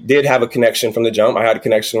 And we did have a connection from the jump. I had a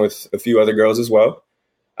connection with a few other girls as well.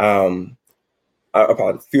 A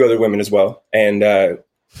few other women as well. And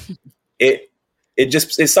it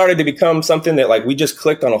started to become something that like we just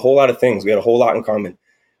clicked on a whole lot of things. We had a whole lot in common.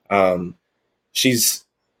 She's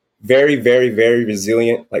very, very, very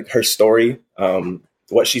resilient. Like her story,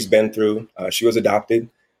 what she's been through. She was adopted.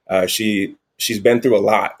 She's been through a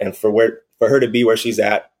lot. And for for her to be where she's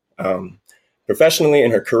at, professionally in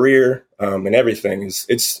her career, and everything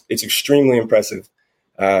it's extremely impressive.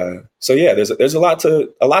 So yeah, there's a lot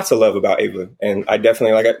to love about Ava, and I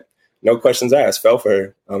definitely no questions asked, fell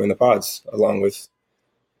for her in the pods, along with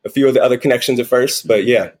a few of the other connections at first, but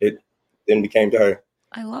yeah, it then became to her.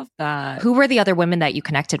 I love that. Who were the other women that you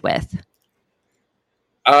connected with?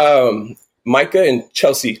 Micah and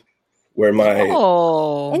Chelsea were my.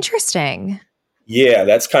 Oh, interesting. Yeah,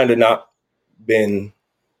 that's kind of not been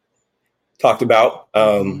talked about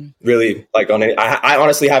really, like on any. I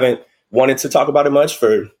honestly haven't wanted to talk about it much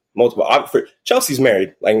for multiple. For Chelsea's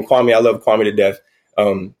married, like and Kwame, I love Kwame to death.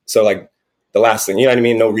 So like the last thing, you know what I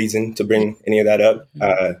mean? No reason to bring any of that up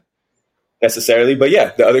necessarily, but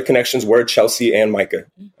yeah, the other connections were Chelsea and Micah.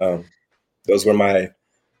 Those were my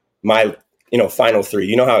final three.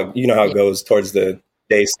 You know how it goes towards the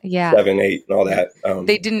days 7, 8, and all that.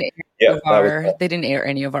 They didn't they didn't air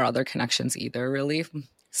any of our other connections either, really.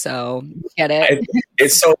 So get it.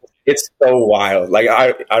 It's so wild. Like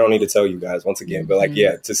I don't need to tell you guys once again, but like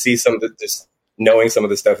to see some of the, just knowing some of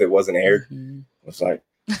the stuff that wasn't aired, was like,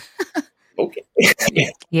 okay,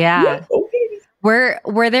 yeah. Okay. Were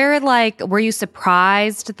you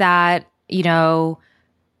surprised that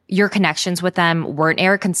your connections with them weren't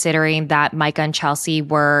aired, considering that Micah and Chelsea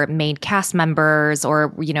were main cast members, or,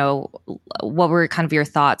 what were kind of your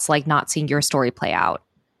thoughts, like not seeing your story play out?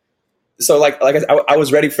 So like I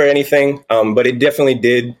was ready for anything, but it definitely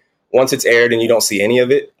did. Once it's aired and you don't see any of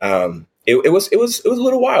it, it was a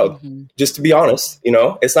little wild, just to be honest.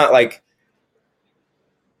 It's not like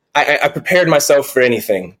I prepared myself for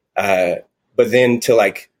anything, but then to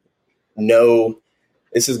like know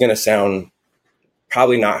this is going to sound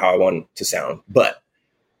probably not how I want it to sound, but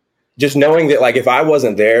just knowing that like if I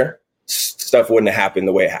wasn't there, stuff wouldn't have happened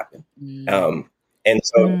the way it happened. And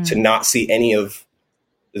so to not see any of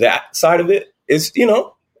that side of it is,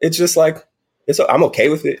 it's just like, I'm okay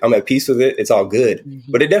with it. I'm at peace with it. It's all good,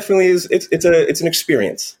 but it definitely is. It's an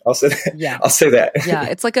experience. I'll say that. Yeah. I'll say that. Yeah.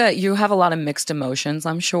 It's like you have a lot of mixed emotions,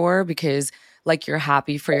 I'm sure, because like you're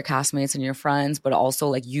happy for your castmates and your friends, but also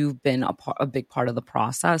like you've been a big part of the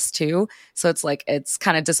process too. So it's like, it's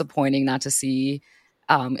kind of disappointing not to see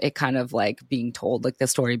it kind of like being told, like the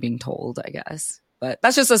story being told, I guess. But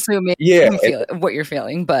that's just assuming what you're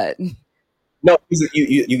feeling. But no,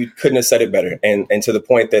 you couldn't have said it better. And to the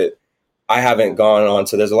point that I haven't gone on.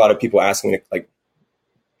 So there's a lot of people asking me to like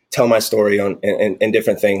tell my story on and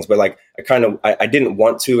different things, but like I didn't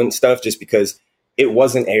want to and stuff just because it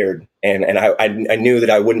wasn't aired, and I knew that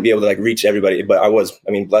I wouldn't be able to like reach everybody, but I was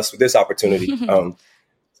blessed with this opportunity to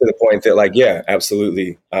the point that like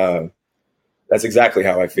absolutely, that's exactly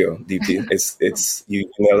how I feel, Deepti. It's you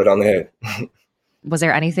nailed it on the head. Was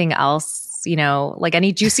there anything else, like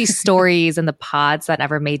any juicy stories in the pods that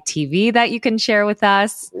never made TV that you can share with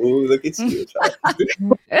us? Ooh, look at you.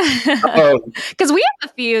 Because we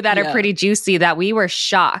have a few that are pretty juicy that we were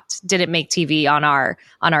shocked didn't make TV on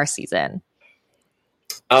our season.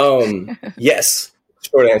 Yes.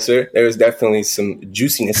 Short answer. There was definitely some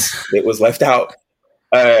juiciness that was left out.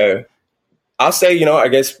 I'll say, I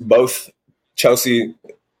guess both Chelsea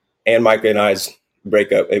and Micah and I's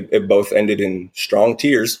breakup, it both ended in strong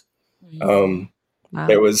tears. Wow.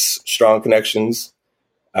 There was strong connections.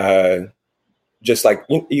 Just like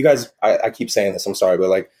you guys, I keep saying this, I'm sorry, but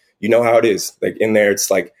like, how it is. Like in there, it's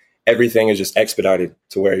like everything is just expedited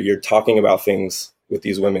to where you're talking about things with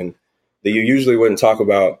these women that you usually wouldn't talk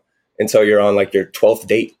about until you're on like your 12th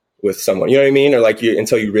date with someone, you know what I mean? Or like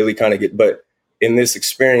until you really kind of get, but in this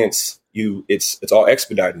experience, it's all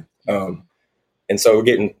expedited. And so we're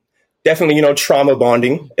getting definitely, trauma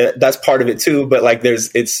bonding. That's part of it too. But like, there's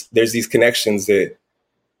these connections that,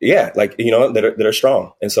 that are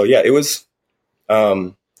strong. And so, it was,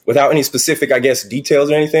 without any specific, I guess,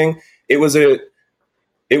 details or anything, it was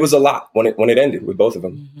a lot when it ended with both of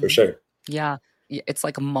them, for sure. Yeah. It's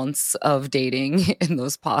like months of dating in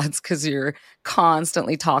those pods because you're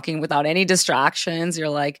constantly talking without any distractions. You're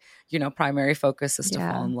like, primary focus is to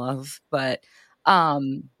fall in love. But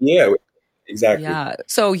yeah, exactly. Yeah.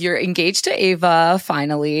 So you're engaged to Ava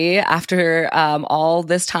finally after all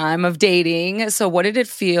this time of dating. So what did it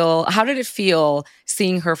feel? How did it feel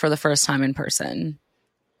seeing her for the first time in person?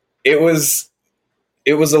 It was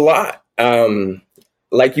a lot.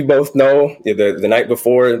 Like you both know, the night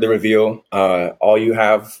before the reveal, all you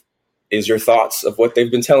have is your thoughts of what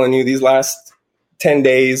they've been telling you these last 10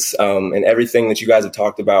 days and everything that you guys have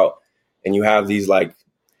talked about. And you have these like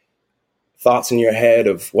thoughts in your head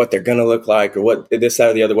of what they're going to look like or what this, that,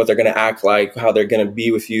 or the other, what they're going to act like, how they're going to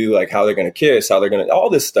be with you, like how they're going to kiss, how they're going to, all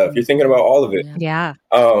this stuff. You're thinking about all of it. Yeah.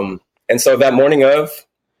 And so that morning of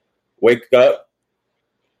wake up,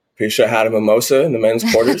 pretty sure I had a mimosa in the men's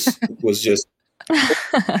quarters, was just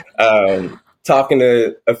talking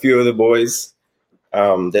to a few of the boys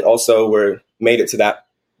that also made it to that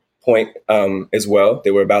point as well.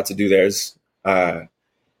 They were about to do theirs. And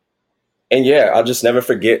yeah, I'll just never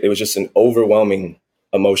forget. It was just an overwhelming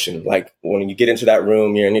emotion. Like when you get into that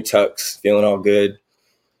room, you're in your tux, feeling all good.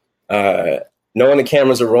 Knowing the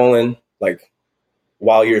cameras are rolling, like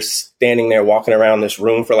while you're standing there walking around this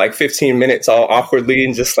room for like 15 minutes, all awkwardly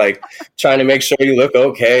and just like trying to make sure you look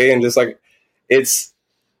okay. And just like,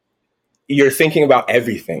 you're thinking about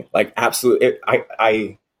everything. Like absolutely.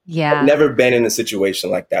 I've never been in a situation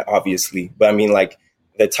like that, obviously. But I mean, like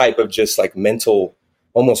the type of just like mental,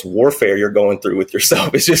 almost warfare you're going through with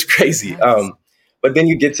yourself. It's just crazy. Yes. But then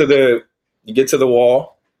you get to the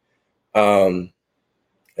wall.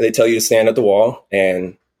 They tell you to stand at the wall.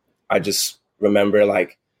 And I just remember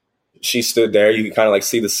like she stood there. You can kind of like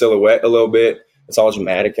see the silhouette a little bit. It's all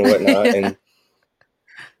dramatic and whatnot. And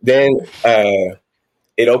then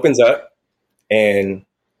it opens up and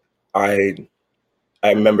I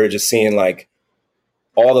remember just seeing like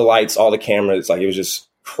all the lights, all the cameras, like it was just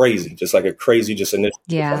crazy, just like a crazy, just initial,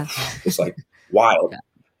 it's like wild. Yeah.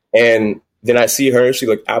 And then I see her, she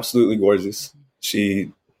looked absolutely gorgeous.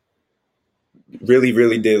 She really,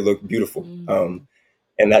 really did look beautiful.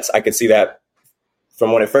 And I could see that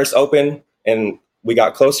from when it first opened and we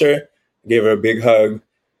got closer, gave her a big hug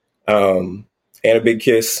and a big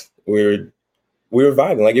kiss. We were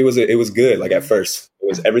vibing. Like it was good. Like at first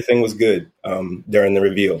everything was good during the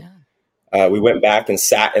reveal. Yeah. We went back and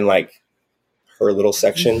sat in like her little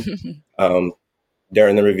section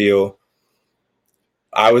during the reveal.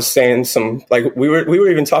 I was saying some, like, we were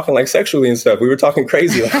even talking like sexually and stuff. We were talking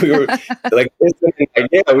crazy. Like we were like,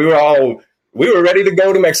 yeah, we were ready to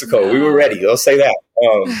go to Mexico. We were ready. I'll say that.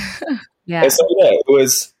 Yeah. And so, yeah,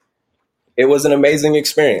 it was an amazing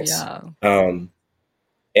experience. Yeah. And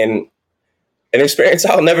an experience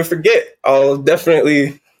I'll never forget. I'll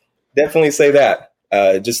definitely say that.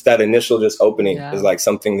 Just that initial just opening is like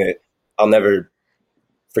something that I'll never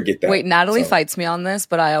forget that. Wait, Natalie fights me on this,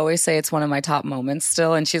 but I always say it's one of my top moments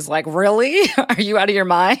still. And she's like, really? Are you out of your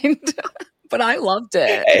mind? But I loved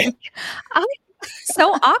it. Hey.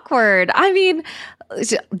 So awkward. I mean,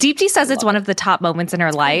 Deepti says it's one of the top moments in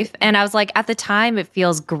her life. And I was like, at the time, it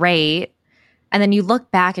feels great. And then you look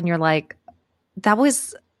back and you're like, that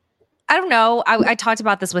was... I don't know. I talked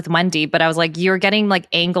about this with Wendi, but I was like, you're getting like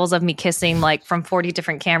angles of me kissing like from 40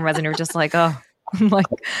 different cameras. And you're just like, oh, I'm like,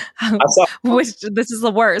 this is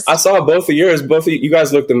the worst. I saw both of yours. Both of you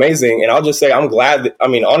guys looked amazing. And I'll just say, I'm glad that, I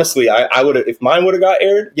mean, honestly, I would have, if mine would have got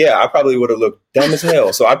aired, I probably would have looked dumb as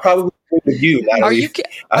hell. So I probably would have you. Natalie.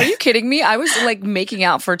 Are you kidding me? I was like making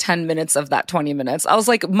out for 10 minutes of that 20 minutes. I was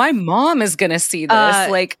like, my mom is going to see this.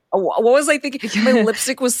 Like, what was I thinking? My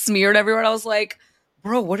lipstick was smeared everywhere. I was like,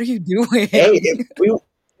 bro, what are you doing? Hey,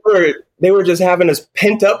 they were just having us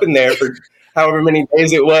pent up in there for however many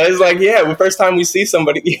days it was. Like, the first time we see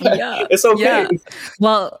somebody, it's okay. Yeah.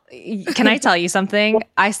 Well, can I tell you something?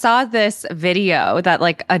 I saw this video that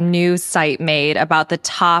like a news site made about the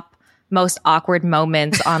top most awkward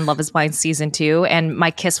moments on Love is Blind season 2, and my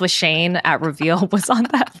kiss with Shane at reveal was on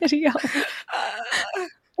that video.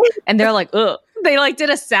 And they're like, ugh. They like did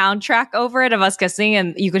a soundtrack over it of us kissing,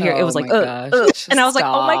 and you could hear it was like, ugh. And I was like,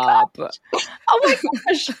 oh my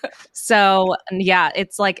gosh. So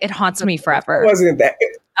it's like it haunts me forever. It wasn't that.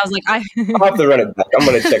 I was like, I'll have to run it back. I'm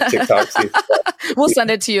gonna check TikTok. We'll send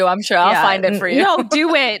it to you. I'm sure I'll find it for you. No,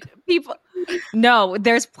 do it, people. No,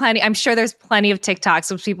 there's plenty. I'm sure there's plenty of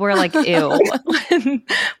TikToks which people were like, ew, when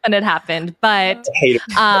it happened. But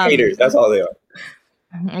haters. That's all they are.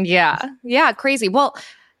 Yeah, crazy. Well,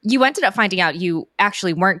 you ended up finding out you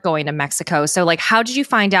actually weren't going to Mexico. So, like, how did you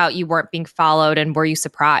find out you weren't being followed, and were you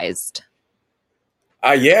surprised?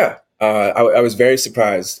 I was very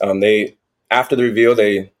surprised. They after the reveal,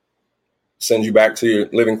 they send you back to your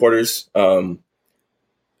living quarters, and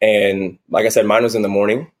like I said, mine was in the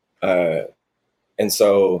morning, and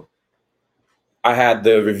so I had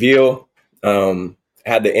the reveal,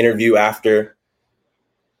 had the interview after,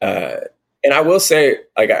 and I will say,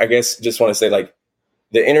 like, I guess just want to say, like,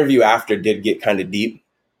 the interview after did get kind of deep.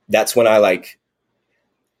 That's when I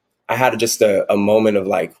had just a moment of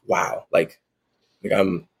like, wow, like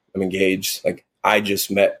I'm engaged. Like I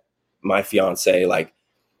just met my fiance. Like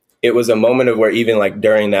it was a moment of where even like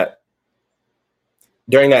during that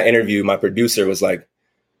interview, my producer was like,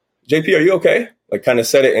 JP, are you okay? Like kind of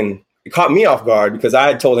said it, and it caught me off guard because I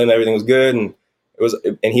had told him everything was good, and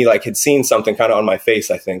he like had seen something kind of on my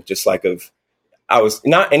face. I think just like I was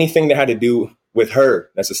not anything that had to do with her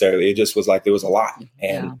necessarily. It just was like, there was a lot,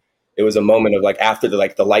 and it was a moment of like, after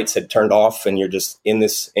the lights had turned off and you're just in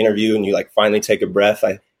this interview and you like finally take a breath.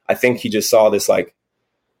 I think he just saw this like,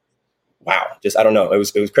 wow, just, I don't know. It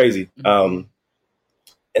was crazy. And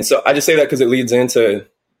so I just say that because it leads into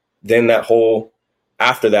then that whole,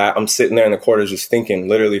 after that, I'm sitting there in the quarters just thinking,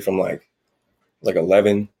 literally from like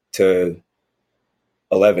 11 to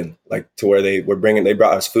 11, like to where they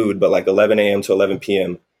brought us food, but like 11 a.m. to 11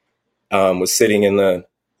 p.m. Was sitting in the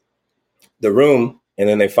room. And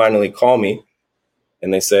then they finally call me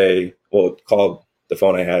and they say, well, called the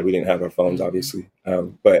phone I had. We didn't have our phones, obviously.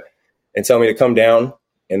 And tell me to come down.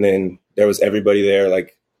 And then there was everybody there,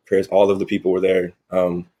 like Chris, all of the people were there,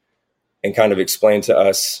 and kind of explained to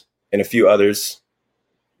us and a few others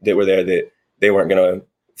that were there that they weren't going to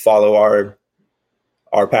follow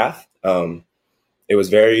our path. It was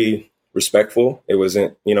very respectful. It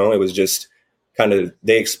wasn't, it was just kind of,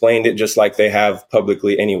 they explained it just like they have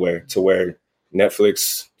publicly anywhere, to where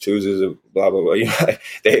Netflix chooses a blah, blah, blah.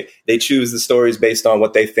 They choose the stories based on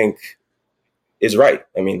what they think is right.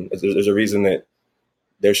 I mean, there's a reason that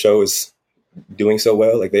their show is doing so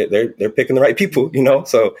well. Like they're picking the right people,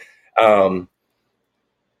 So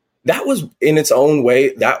that was, in its own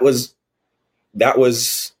way, that was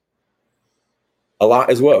a lot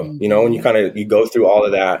as well. And you go through all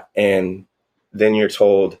of that, and then you're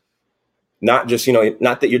told not just,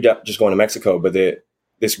 not that you're just going to Mexico, but that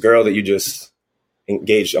this girl that you just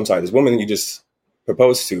this woman that you just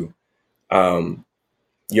proposed to,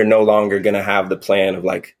 you're no longer going to have the plan of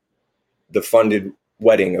like the funded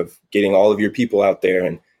wedding, of getting all of your people out there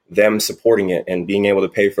and them supporting it and being able to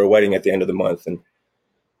pay for a wedding at the end of the month. And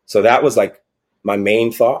so that was like my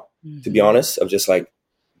main thought, to be honest, of just like,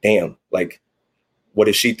 damn, like, what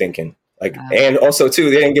is she thinking? Like, and also too,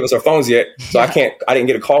 they didn't give us our phones yet. So I didn't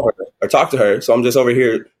get to call her or talk to her. So I'm just over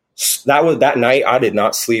here. That night I did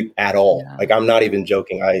not sleep at all. Yeah. Like, I'm not even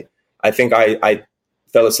joking. I think I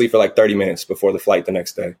fell asleep for like 30 minutes before the flight the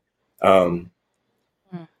next day. But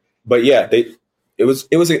yeah, it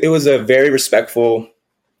was a very respectful,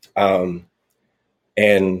 and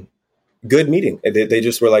good meeting. They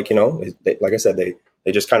just were like, like I said,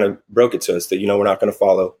 they just kind of broke it to us that, we're not going to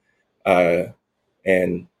follow.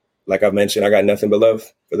 And like I've mentioned, I got nothing but love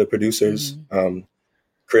for the producers,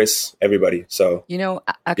 Chris, everybody. So,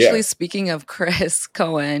 actually, speaking of Chris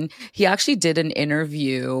Cohen, he actually did an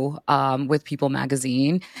interview with People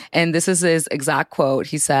magazine. And this is his exact quote.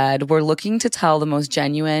 He said, "We're looking to tell the most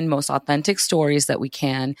genuine, most authentic stories that we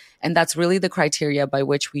can. And that's really the criteria by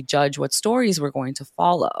which we judge what stories we're going to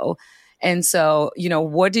follow." And so,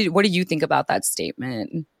 what do you think about that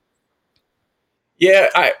statement? Yeah,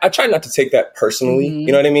 I try not to take that personally.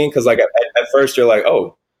 You know what I mean? Because like at first you're like,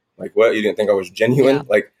 oh, like what? You didn't think I was genuine? Yeah.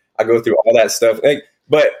 Like I go through all that stuff. Like,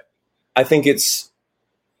 but I think it's,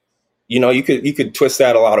 you could twist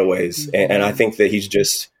that a lot of ways. And I think that he's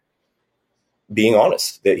just being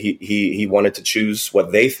honest, that he wanted to choose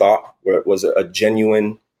what they thought was a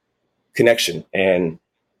genuine connection. And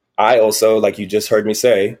I also, like you just heard me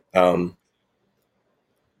say, I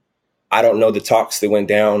don't know the talks that went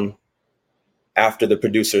down after the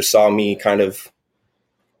producer saw me kind of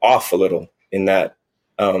off a little in that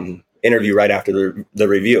interview right after the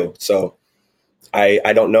reveal. So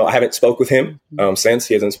I don't know. I haven't spoke with him since.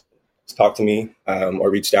 He hasn't talked to me or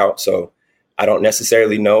reached out. So I don't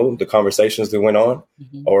necessarily know the conversations that went on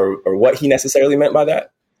or what he necessarily meant by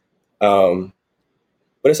that. But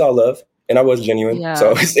it's all love. And I was genuine. Yeah.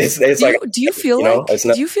 So it's like, do you feel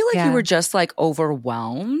like you were just like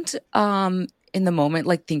overwhelmed in the moment,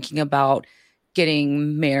 like thinking about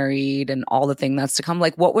getting married and all the thing that's to come?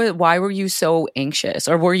 Like, why were you so anxious,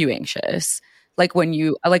 or were you anxious? Like when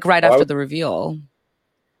you, like right after the reveal?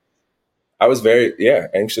 I was very,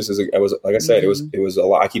 anxious. I was, like I said, it was a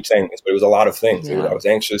lot. I keep saying this, but it was a lot of things. Yeah. I was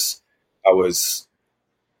anxious. I was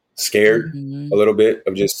scared a little bit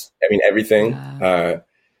of just, everything. Yeah.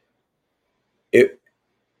 It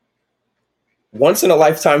once in a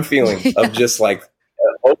lifetime feeling of just like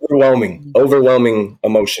overwhelming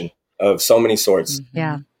emotion of so many sorts.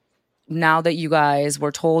 Yeah. Now that you guys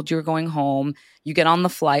were told you're going home, you get on the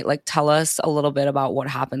flight, like tell us a little bit about what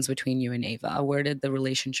happens between you and Ava. Where did the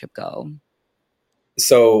relationship go?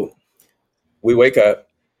 So we wake up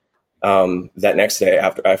that next day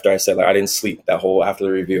after I said, like, I didn't sleep that whole after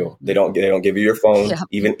the reveal. They don't give you your phone.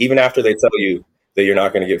 Yeah. Even after they tell you that you're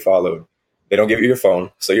not going to get followed, they don't give you your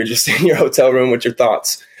phone. So you're just in your hotel room with your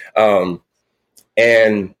thoughts.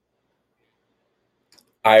 And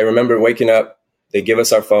I remember waking up, they give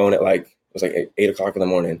us our phone at it was 8 o'clock in the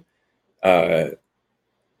morning.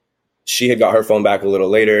 She had got her phone back a little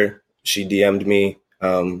later. She DM'd me,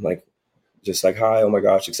 just like, hi, oh my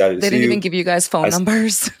gosh, excited to see you. They didn't even give you guys phone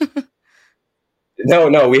numbers.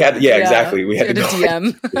 No, we had, exactly. We had to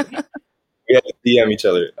DM. We had to DM each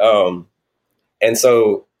other. And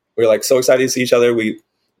so we're like so excited to see each other.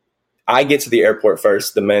 I get to the airport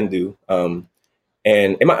first, the men do. And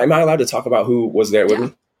am I allowed to talk about who was there with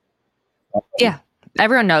me? Yeah.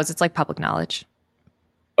 Everyone knows, it's like public knowledge.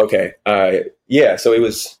 Okay.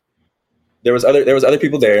 So there was other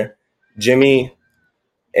people there. Jimmy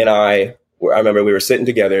and I remember we were sitting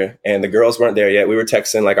together and the girls weren't there yet. We were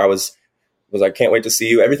texting, like I was like, can't wait to see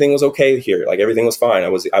you. Everything was okay here. Like everything was fine. I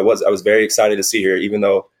was very excited to see her, even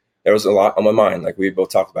though there was a lot on my mind. Like we both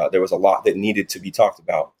talked about, there was a lot that needed to be talked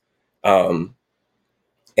about.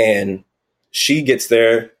 And she gets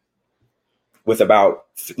there with about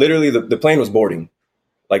literally the plane was boarding.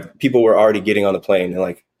 Like people were already getting on the plane, and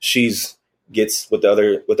like gets with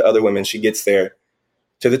the other women. She gets there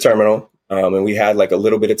to the terminal. And we had like a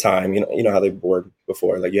little bit of time, you know how they board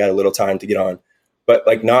before, like you had a little time to get on, but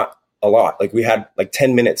like not a lot. Like we had like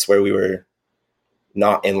 10 minutes where we were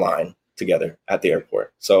not in line together at the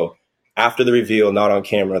airport. So after the reveal, not on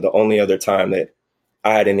camera, the only other time that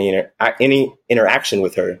I had any interaction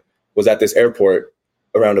with her was at this airport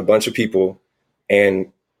around a bunch of people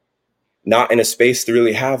and not in a space to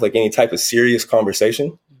really have like any type of serious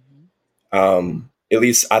conversation. At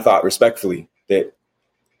least I thought respectfully that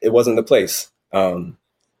it wasn't the place. And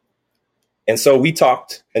so we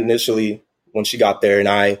talked initially when she got there, and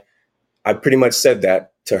I pretty much said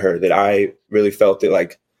that to her, that I really felt that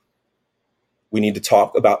like we need to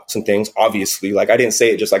talk about some things. Obviously, like I didn't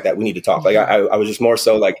say it just like that. We need to talk. Like I was just more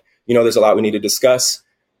so like, there's a lot we need to discuss.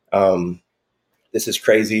 This is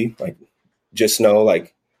crazy. Like, just know,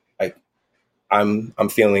 like I'm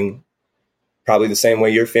feeling probably the same way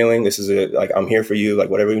you're feeling. This is I'm here for you. Like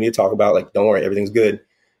whatever we need to talk about, like, don't worry, everything's good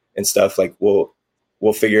and stuff. Like we'll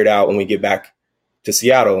figure it out when we get back to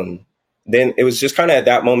Seattle. And then it was just kind of at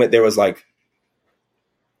that moment, there was like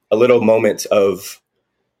a little moment of,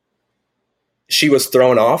 she was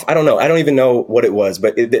thrown off. I don't know. I don't even know what it was,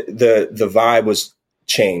 but the vibe was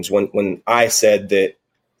changed when I said that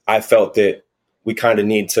I felt that we kind of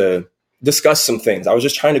need to discuss some things. I was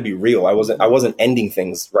just trying to be real. I wasn't ending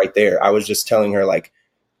things right there. I was just telling her like,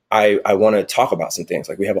 I want to talk about some things.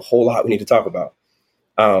 Like we have a whole lot we need to talk about.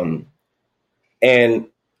 And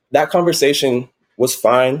that conversation was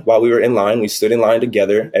fine while we were in line. We stood in line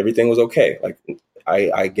together. Everything was okay. Like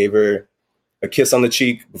I gave her a kiss on the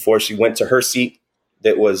cheek before she went to her seat.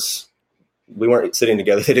 We weren't sitting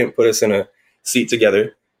together. They didn't put us in a seat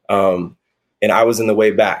together. And I was in the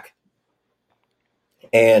way back.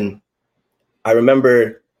 And I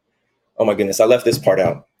remember, oh my goodness, I left this part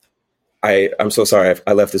out. I'm so sorry.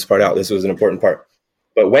 I left this part out. This was an important part.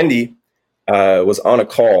 But Wendi was on a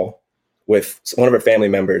call with one of her family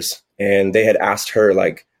members, and they had asked her,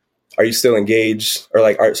 like, are you still engaged? Or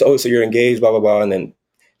like, so you're engaged, blah, blah, blah. And then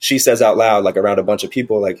she says out loud, like around a bunch of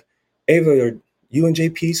people, like, Ava, are you and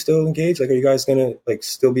JP still engaged? Like, are you guys going to like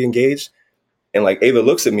still be engaged? And like Ava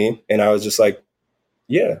looks at me, and I was just like,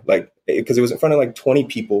 yeah, like, because it was in front of like 20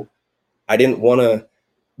 people. I didn't want to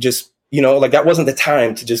just, like that wasn't the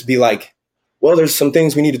time to just be like, well, there's some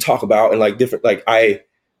things we need to talk about. And like different, like I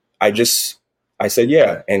said,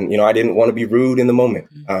 yeah. And, I didn't want to be rude in the moment.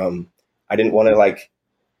 I didn't want to like,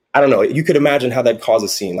 I don't know. You could imagine how that'd cause a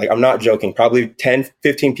scene. Like, I'm not joking. Probably 10,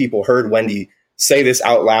 15 people heard Wendi say this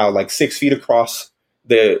out loud, like 6 feet across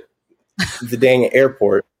the dang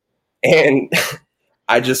airport. And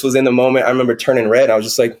I just was in the moment. I remember turning red. I was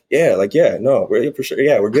just like, yeah, no, we're for sure.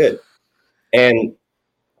 Yeah, we're good. And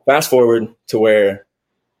fast forward to where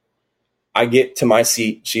I get to my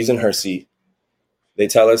seat. She's in her seat. They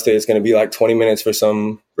tell us that it's going to be like 20 minutes for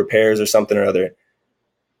some repairs or something or other.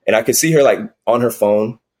 And I could see her like on her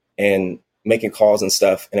phone and making calls and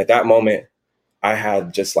stuff. And at that moment, I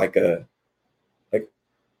had just like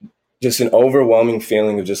just an overwhelming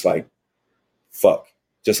feeling of just like, fuck,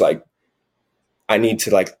 just like, I need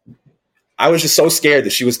to like, I was just so scared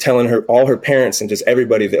that she was telling all her parents and just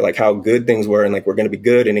everybody that like how good things were. And like, we're going to be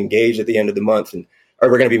good and engaged at the end of the month, or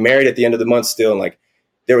we're going to be married at the end of the month still. And like,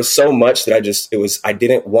 there was so much that I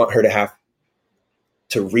didn't want her to have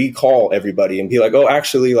to recall everybody and be like, oh,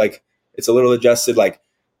 actually, like it's a little adjusted. Like,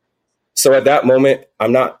 so at that moment,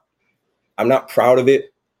 I'm not proud of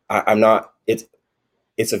it.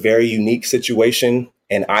 It's a very unique situation.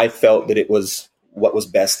 And I felt that it was what was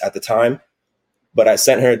best at the time. But I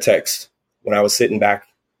sent her a text when I was sitting back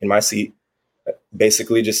in my seat,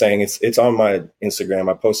 basically just saying it's on my Instagram.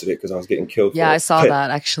 I posted it because I was getting killed. Yeah, I saw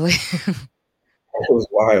that actually. It was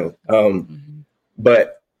wild.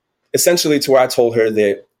 But essentially to where I told her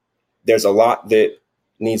that there's a lot that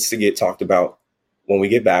needs to get talked about when we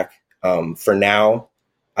get back. For now,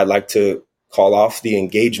 I'd like to call off the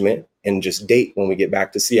engagement and just date when we get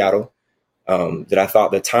back to Seattle. That I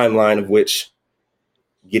thought the timeline of which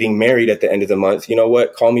getting married at the end of the month, you know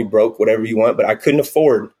what, call me broke, whatever you want, but I couldn't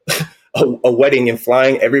afford a wedding and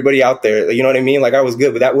flying everybody out there. You know what I mean? Like I was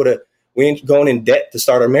good, but we ain't going in debt to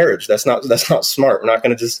start our marriage. That's not smart. We're not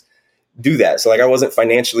going to just do that. So like I wasn't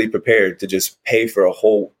financially prepared to just pay for a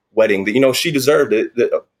whole wedding that, you know, she deserved it,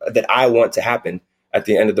 that I want to happen at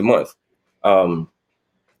the end of the month. And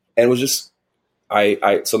it was just,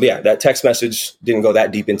 so yeah, that text message didn't go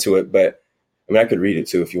that deep into it, but I mean, I could read it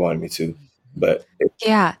too if you wanted me to, but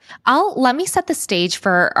yeah, let me set the stage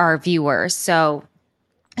for our viewers. So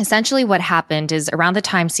essentially what happened is around the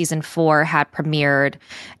time season 4 had premiered,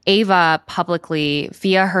 Ava publicly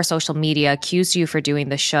via her social media accused you for doing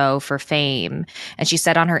the show for fame. And she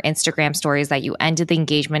said on her Instagram stories that you ended the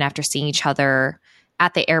engagement after seeing each other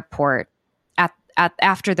at the airport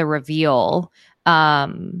after the reveal,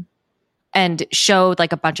 and showed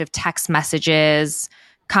like a bunch of text messages,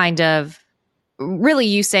 kind of really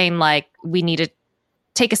you saying like, we need to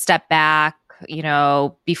take a step back, you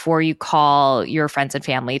know, before you call your friends and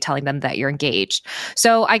family, telling them that you're engaged.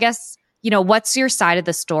 So I guess, you know, what's your side of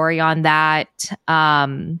the story on that?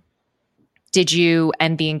 Did you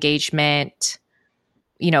end the engagement?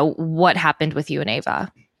 You know, what happened with you and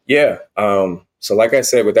Ava? Yeah. So like I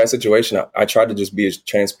said, with that situation, I tried to just be as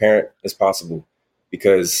transparent as possible,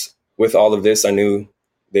 because with all of this, I knew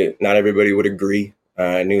that not everybody would agree.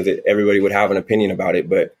 I knew that everybody would have an opinion about it,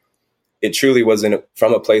 but it truly wasn't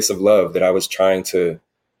from a place of love that I was trying to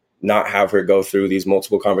not have her go through these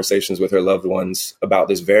multiple conversations with her loved ones about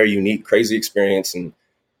this very unique, crazy experience. And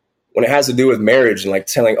when it has to do with marriage and like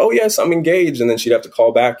telling, oh, yes, I'm engaged. And then she'd have to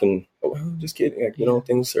call back and, oh, just kidding. Like, you know,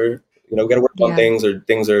 things are, you know, got to work on things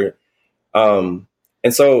are.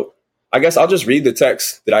 And so I guess I'll just read the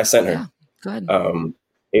text that I sent her. Yeah, good.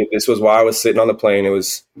 This was while I was sitting on the plane. It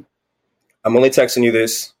was, I'm only texting you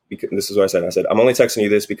this because this is what I said. I said, I'm only texting you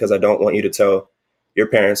this because I don't want you to tell your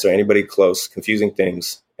parents or anybody close confusing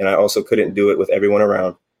things. And I also couldn't do it with everyone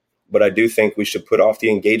around. But I do think we should put off the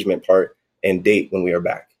engagement part and date when we are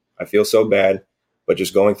back. I feel so bad, but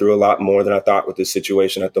just going through a lot more than I thought with this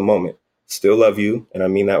situation at the moment. Still love you. And I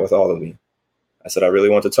mean that with all of me. I said, I really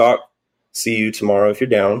want to talk. See you tomorrow if you're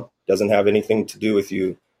down. Doesn't have anything to do with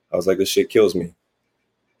you. I was like, this shit kills me.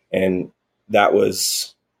 And that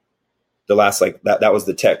was the last, like that was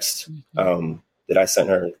the text that I sent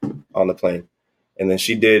her on the plane. And then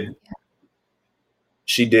she did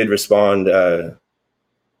respond. I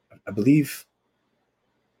believe.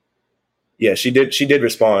 Yeah, she did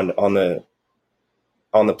respond on the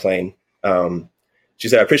plane. She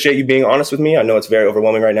said, I appreciate you being honest with me. I know it's very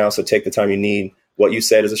overwhelming right now, so take the time you need. What you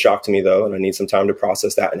said is a shock to me, though, and I need some time to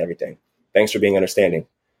process that and everything. Thanks for being understanding. I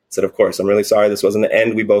said, of course, I'm really sorry this wasn't the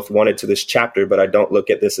end we both wanted to this chapter, but I don't look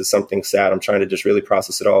at this as something sad. I'm trying to just really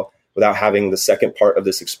process it all without having the second part of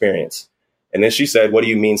this experience. And then she said, what do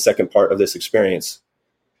you mean second part of this experience?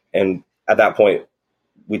 And at that point,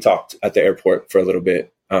 we talked at the airport for a little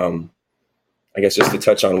bit. I guess just to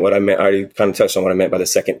touch on what I meant, I already kind of touched on what I meant by the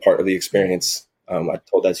second part of the experience. I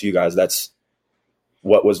told that to you guys. That's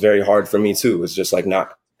what was very hard for me too, was just like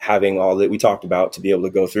not having all that we talked about to be able to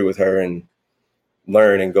go through with her and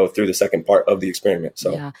learn and go through the second part of the experiment.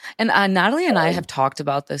 So yeah. And Natalie and I have talked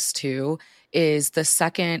about this too, is the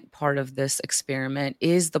second part of this experiment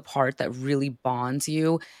is the part that really bonds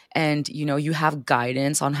you. And, you know, you have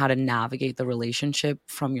guidance on how to navigate the relationship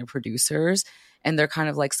from your producers. And they're kind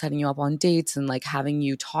of like setting you up on dates and like having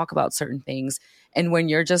you talk about certain things. And when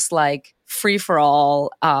you're just like free for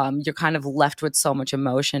all, you're kind of left with so much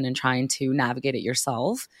emotion and trying to navigate it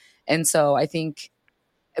yourself. And so I think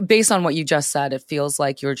based on what you just said, it feels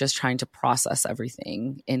like you're just trying to process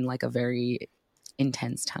everything in like a very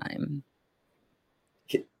intense time.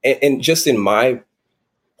 And just in my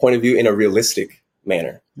point of view, in a realistic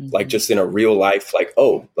manner, like just in a real life, like,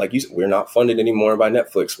 oh, like we're not funded anymore by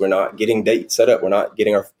Netflix. We're not getting dates set up. We're not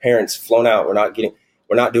getting our parents flown out. We're not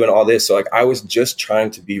doing all this. So like, I was just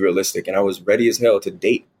trying to be realistic, and I was ready as hell to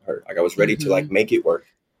date her. Like I was ready to like make it work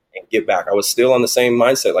and get back. I was still on the same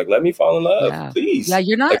mindset. Like, let me fall in love, please. Yeah,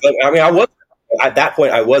 you're not. Like, I mean, I was at that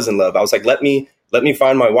point. I was in love. I was like, let me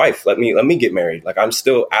find my wife. Let me get married. Like, I'm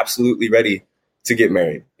still absolutely ready to get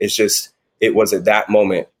married. It's just, it was at that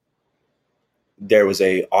moment there was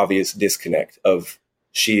a obvious disconnect of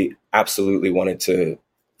she absolutely wanted to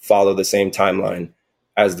follow the same timeline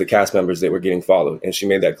as the cast members that were getting followed. And she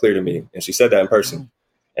made that clear to me. And she said that in person.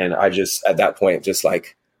 And I just, at that point, just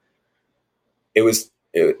like, it was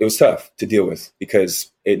tough to deal with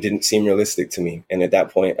because it didn't seem realistic to me. And at that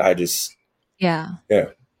point, I just, yeah.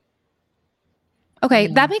 Okay,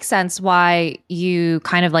 that makes sense why you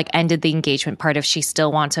kind of like ended the engagement part if she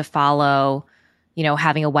still want to follow,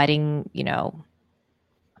 having a wedding,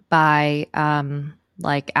 by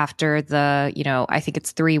like after the, I think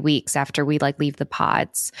it's 3 weeks after we like leave the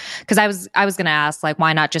pods. Cause I was going to ask like,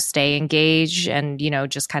 why not just stay engaged and,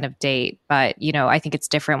 just kind of date. But, I think it's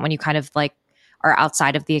different when you kind of like are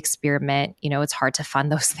outside of the experiment, it's hard to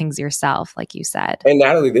fund those things yourself, like you said. And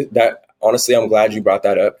Natalie, that honestly, I'm glad you brought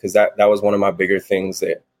that up because that was one of my bigger things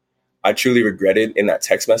that I truly regretted in that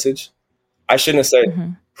text message. I shouldn't have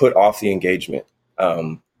said put off the engagement.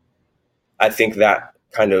 I think that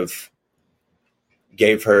kind of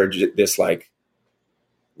gave her this like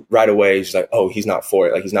right away. She's like, oh, he's not for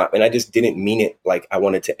it. Like he's not. And I just didn't mean it like I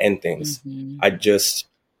wanted to end things. I just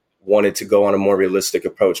wanted to go on a more realistic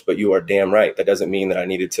approach. But you are damn right. That doesn't mean that I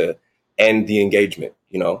needed to end the engagement.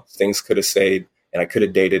 Things could have stayed and I could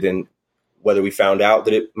have dated, and whether we found out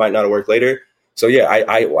that it might not have worked later. So yeah,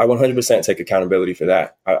 I 100% take accountability for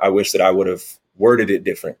that. I wish that I would have worded it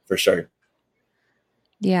different for sure.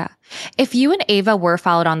 Yeah. If you and Ava were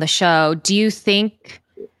followed on the show, do you think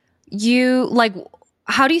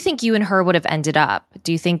how do you think you and her would have ended up?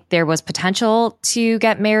 Do you think there was potential to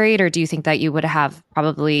get married, or do you think that you would have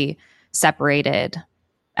probably separated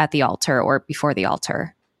at the altar or before the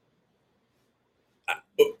altar?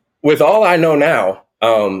 With all I know now,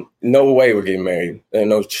 no way we're getting married. And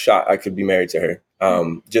no shot I could be married to her.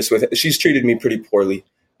 She's treated me pretty poorly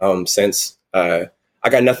since I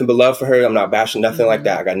got nothing but love for her. I'm not bashing nothing like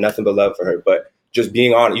that. I got nothing but love for her. But just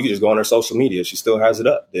being on, you can just go on her social media. She still has it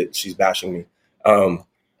up that she's bashing me.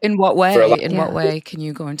 In what way? What way? Can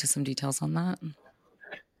you go into some details on that?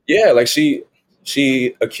 Yeah, like she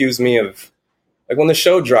accused me of like when the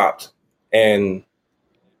show dropped and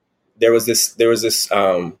there was this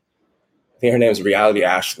I think her name is Reality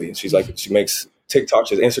Ashley. And she's like, she makes TikTok,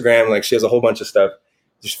 she has Instagram, like she has a whole bunch of stuff.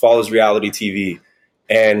 She follows reality TV.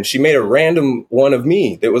 And she made a random one of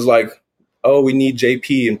me that was like, oh, we need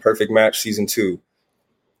JP in Perfect Match season 2.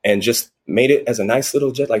 And just made it as a nice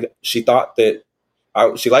little jet. Like she thought that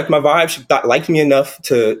she liked my vibe. She liked me enough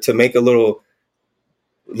to make a little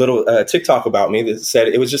TikTok about me that said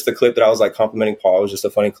it was just a clip that I was like complimenting Paul. It was just a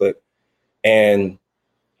funny clip. And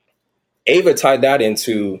Ava tied that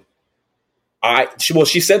into,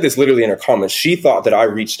 she said this literally in her comments. She thought that I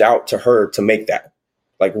reached out to her to make that.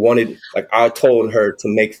 I told her to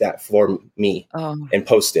make that for me and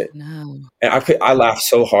post it. No. And I laughed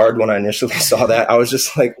so hard when I initially saw that. I was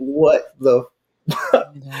just like, what the?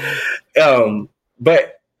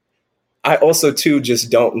 But I also too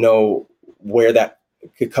just don't know where that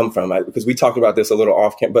could come from because we talked about this a little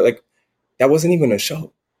off camera, but like that wasn't even a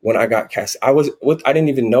show when I got cast. I didn't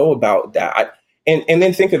even know about that. And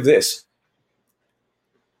then think of this.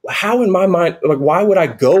 How in my mind, like, why would I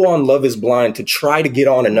go on Love is Blind to try to get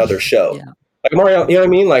on another show? Yeah. Like, Mario, you know what I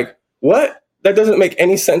mean? Like, what? That doesn't make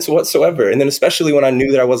any sense whatsoever. And then especially when I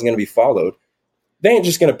knew that I wasn't going to be followed, they ain't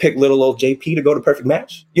just going to pick little old JP to go to Perfect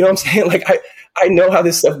Match. You know what I'm saying? Like, I know how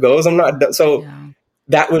this stuff goes. I'm not, so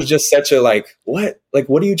that was just such a like, what? Like,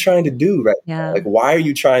 what are you trying to do right now? Like, why are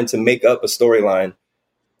you trying to make up a storyline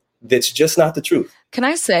that's just not the truth? Can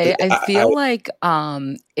I say, I feel like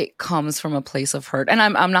it comes from a place of hurt. And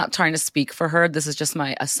I'm not trying to speak for her. This is just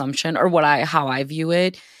my assumption or how I view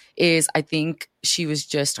it is I think she was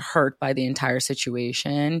just hurt by the entire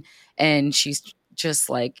situation. And she's just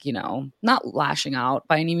like, not lashing out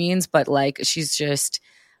by any means, but like she's just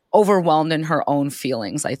overwhelmed in her own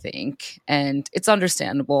feelings, I think. And it's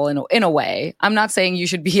understandable in a way. I'm not saying you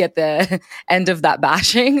should be at the end of that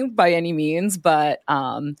bashing by any means, but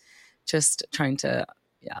just trying to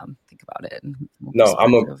think about it. No,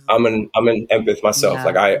 I'm an empath myself. Yeah.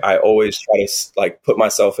 Like I always try to like put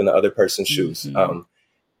myself in the other person's shoes.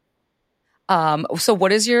 So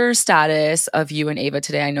what is your status of you and Ava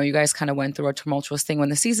today? I know you guys kind of went through a tumultuous thing when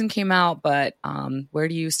the season came out, but where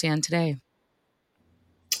do you stand today?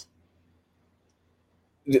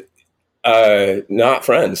 Not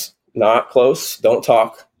friends, not close, don't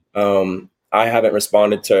talk. I haven't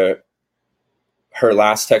responded to her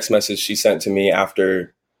last text message she sent to me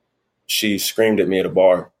after she screamed at me at a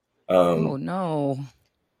bar. Oh no.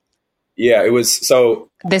 Yeah, it was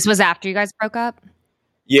so. This was after you guys broke up?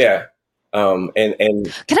 Yeah. And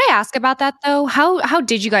can I ask about that though? How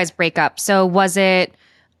did you guys break up? So was it,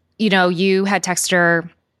 you had texted her,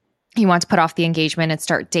 you want to put off the engagement and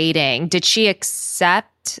start dating. Did she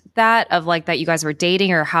accept that of like that you guys were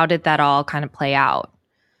dating, or how did that all kind of play out?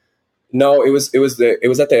 No, it was at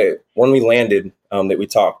the when we landed that we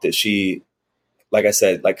talked that she, like I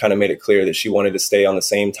said, like kind of made it clear that she wanted to stay on the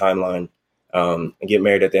same timeline and get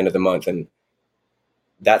married at the end of the month. And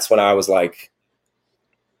that's when I was like,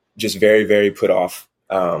 just very, very put off,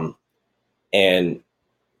 and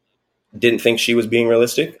didn't think she was being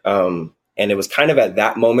realistic. And it was kind of at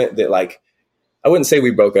that moment that, like, I wouldn't say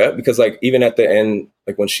we broke up, because like even at the end,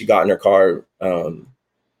 like when she got in her car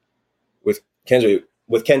with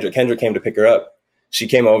Kendra came to pick her up. She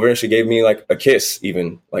came over and she gave me like a kiss,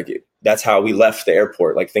 even. Like that's how we left the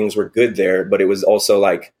airport. Like things were good there, but it was also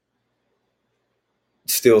like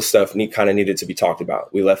still stuff kind of needed to be talked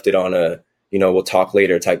about. We left it on a, we'll talk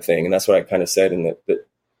later type thing. And that's what I kind of said in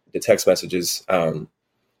the text messages.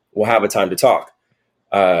 We'll have a time to talk.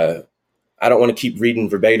 I don't want to keep reading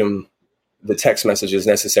verbatim the text messages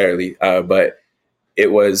necessarily, but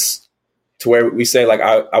it was to where we say like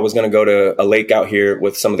I was going to go to a lake out here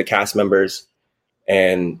with some of the cast members.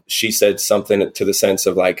 And she said something to the sense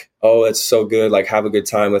of like, oh, it's so good. Like, have a good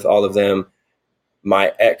time with all of them.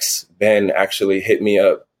 My ex, Ben, actually hit me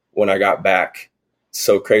up when I got back.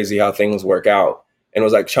 So crazy how things work out. And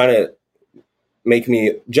was like trying to make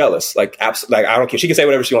me jealous. Like, like, I don't care. She can say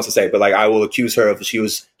whatever she wants to say, but like, I will accuse her of she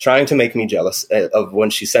was trying to make me jealous of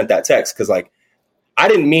when she sent that text. Cause like, I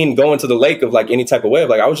didn't mean going to the lake of like any type of way of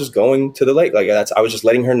like, I was just going to the lake. Like I was just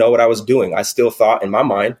letting her know what I was doing. I still thought in my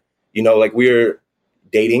mind, like we're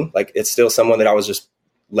dating, like it's still someone that I was just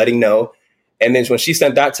letting know. And then when she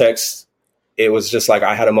sent that text, it was just like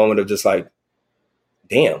I had a moment of just like,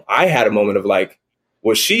 damn. I had a moment of like,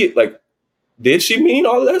 was she like, did she mean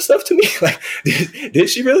all of that stuff to me? Like, did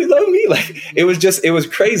she really love me? Like, it was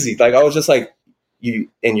crazy. Like, I was just like,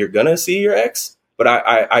 you're gonna see your ex? But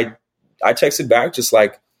I texted back just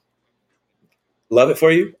like, love it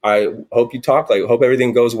for you. I hope you talk, like, hope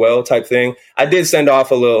everything goes well type thing. I did send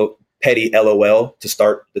off a little petty LOL to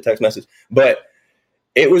start the text message, but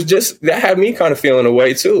it was just, that had me kind of feeling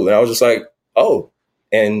away too. And I was just like, oh.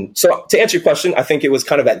 And so to answer your question, I think it was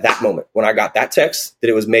kind of at that moment when I got that text that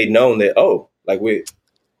it was made known that, oh, like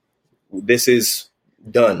this is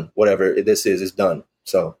done. Whatever this is done.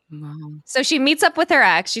 So she meets up with her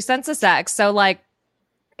ex. She sends a text. So like,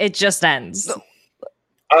 it just ends.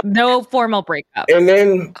 No formal breakup. And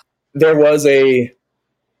then there was a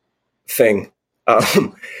thing.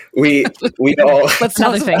 We all What's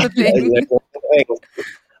another thing?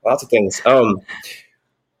 Lots of things.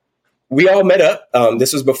 We all met up.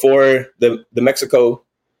 This was before the Mexico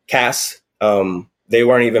cast. They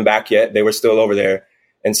weren't even back yet. They were still over there.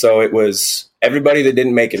 And so it was everybody that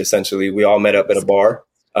didn't make it, essentially. We all met up at a bar.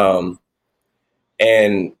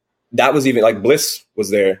 And that was even like Bliss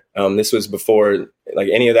was there. This was before like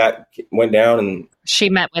any of that went down. And she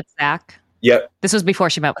met with Zach. Yep. This was before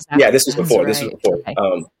she met with Zach. Yeah, this was before. Right. This was before. Okay.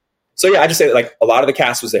 So yeah, I just say like a lot of the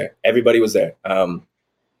cast was there. Everybody was there.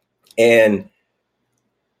 And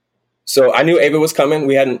so I knew Ava was coming.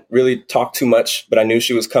 We hadn't really talked too much, but I knew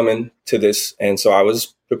she was coming to this. And so I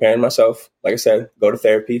was preparing myself, like I said, go to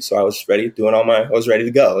therapy. So I was ready, I was ready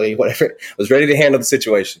to go, whatever. I was ready to handle the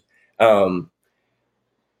situation.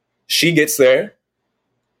 She gets there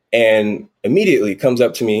and immediately comes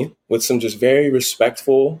up to me with some just very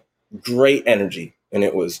respectful, great energy. And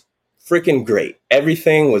it was freaking great.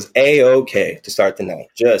 Everything was A-okay to start the night.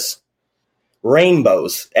 Just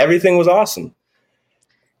rainbows. Everything was awesome.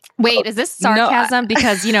 Wait, is this sarcasm?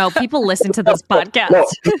 Because, people listen to this podcast.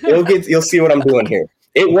 No, you'll see what I'm doing here.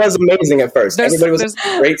 It was amazing at first. Everybody was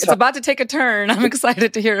great. It's about to take a turn. I'm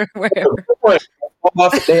excited to hear where. To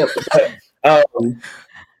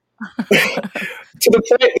the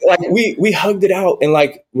point, like we hugged it out and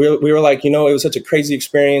like we were like, it was such a crazy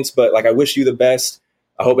experience, but like I wish you the best.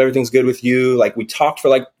 I hope everything's good with you. Like we talked for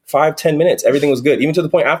like 5-10 minutes. Everything was good. Even to the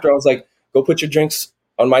point after I was like, go put your drinks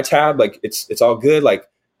on my tab. Like it's all good. Like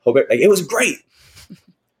it was great.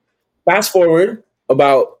 Fast forward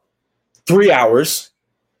about 3 hours.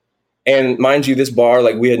 And mind you, this bar,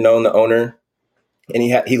 like we had known the owner and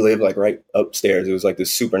he lived like right upstairs. It was like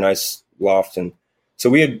this super nice loft. And so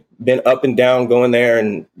we had been up and down going there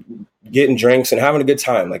and getting drinks and having a good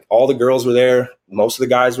time. Like all the girls were there. Most of the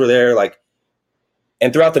guys were there. Like,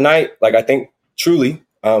 and throughout the night, like I think truly,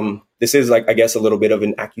 this is like, I guess a little bit of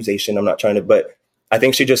an accusation. I'm not trying to, but I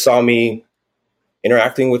think she just saw me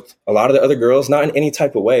interacting with a lot of the other girls, not in any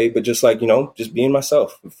type of way, but just like, just being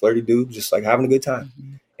myself, a flirty dude, just like having a good time.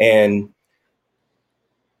 Mm-hmm. And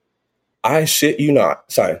I shit you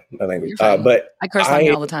not. Sorry, my language. But I curse on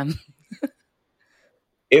you all the time.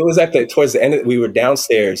 It was towards the end, we were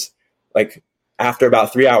downstairs, like after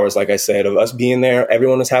about 3 hours, like I said, of us being there,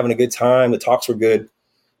 everyone was having a good time. The talks were good.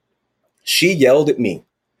 She yelled at me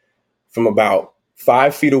from about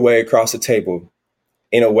 5 feet away across the table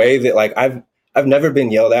in a way that like, I've never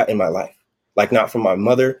been yelled at in my life. Like not from my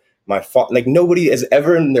mother, my father, like nobody has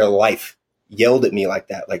ever in their life yelled at me like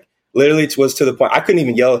that. Like literally was to the point, I couldn't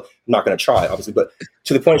even yell. I'm not going to try, obviously, but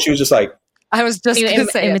to the point she was just like, I was just going to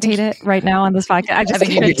say imitate it right now on this podcast. I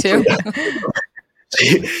think you need to.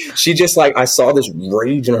 She just like, I saw this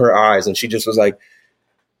rage in her eyes, and she just was like,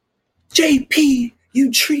 JP,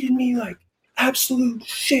 you treated me like absolute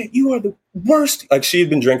shit. You are the worst. Like, she had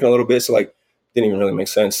been drinking a little bit, so like, didn't even really make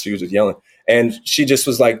sense. She was just yelling. And she just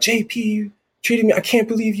was like, JP, you treated me, I can't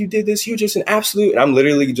believe you did this. You're just an absolute. And I'm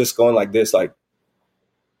literally just going like this, like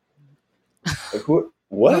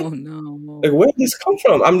what? Oh no. Like, where did this come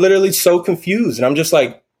from? I'm literally so confused. And I'm just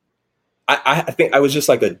like, I think I was just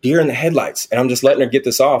like a deer in the headlights, and I'm just letting her get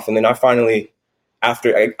this off. And then I finally,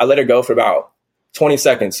 after I let her go for about 20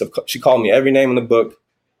 seconds. So she called me every name in the book,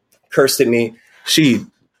 cursed at me. She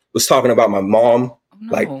was talking about my mom. Oh,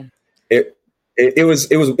 no. Like it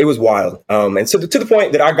was wild. And so to the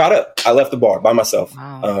point that I got up, I left the bar by myself.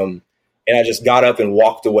 Wow. And I just got up and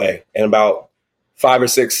walked away. And about 5 or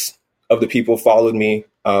 6 of the people followed me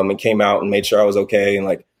and came out and made sure I was okay. And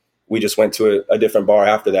like, we just went to a different bar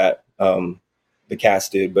after that. The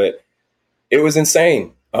cast did, but it was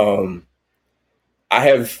insane. I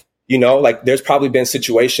have, like, there's probably been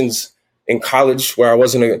situations in college where I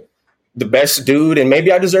wasn't the best dude, and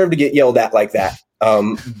maybe I deserve to get yelled at like that.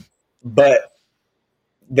 But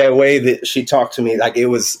the way that she talked to me, like, I'm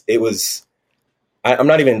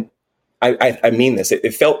not even, I mean this,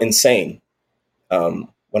 it felt insane.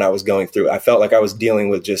 When I was going through, I felt like I was dealing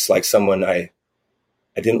with just like someone I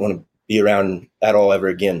didn't want to be around at all ever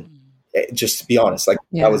again. Just to be honest, like,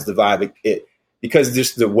 that was the vibe. Because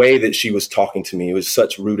just the way that she was talking to me, it was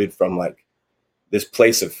such rooted from like this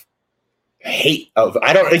place of hate of,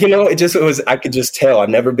 it was, I could just tell I've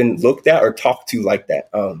never been looked at or talked to like that.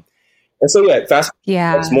 And so next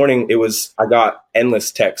morning I got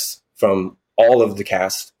endless texts from all of the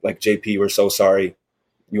cast, like, JP, we're so sorry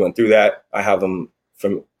you went through that. I have them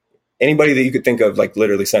from anybody that you could think of, like,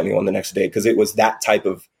 literally sent me one the next day. Cause it was that type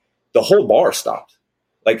of, the whole bar stopped.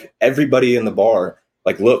 Like, everybody in the bar,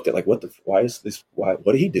 like, looked at like, what did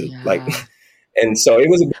he do? Yeah. Like, and so it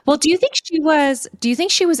was. Well, do you think she was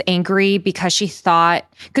angry because she thought,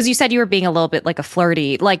 because you said you were being a little bit like a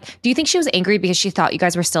flirty, like, do you think she was angry because she thought you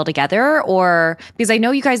guys were still together, or because I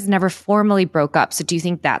know you guys never formally broke up. So do you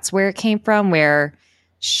think that's where it came from, where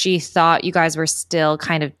she thought you guys were still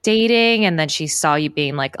kind of dating and then she saw you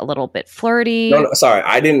being like a little bit flirty? No, sorry.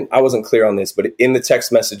 I wasn't clear on this, but in the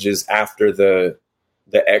text messages after the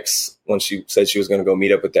ex, when she said she was going to go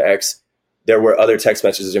meet up with the ex, there were other text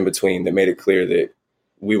messages in between that made it clear that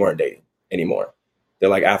we weren't dating anymore. They're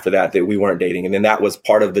like, after that we weren't dating. And then that was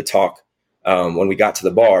part of the talk when we got to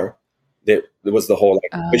the bar, that there was the whole,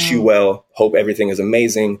 like, wish you well, hope everything is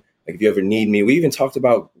amazing. Like, if you ever need me, we even talked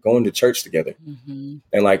about going to church together. Mm-hmm.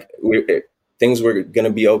 And like, things were going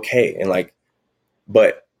to be okay. And like,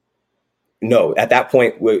 but no, at that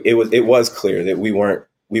point it was clear that we weren't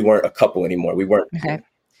a couple anymore. We weren't. Okay.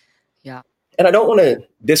 Yeah. And I don't want to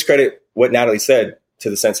discredit what Natalie said, to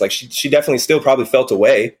the sense, like, she definitely still probably felt a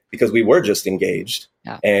way because we were just engaged.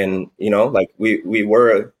 Yeah. And, like,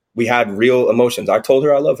 we had real emotions. I told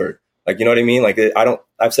her I love her. Like, you know what I mean? Like,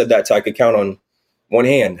 I've said that till I could count on one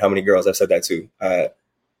hand how many girls I've said that to.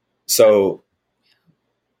 So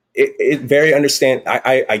it very understand.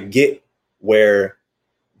 I get where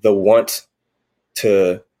the want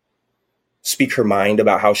to speak her mind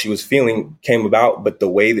about how she was feeling came about, but the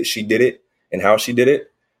way that she did it and how she did it,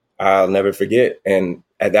 I'll never forget. And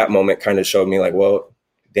at that moment kind of showed me, like, well,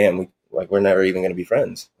 damn, we're never even going to be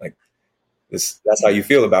friends. Like, that's how you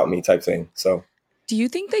feel about me, type thing. So do you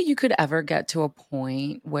think that you could ever get to a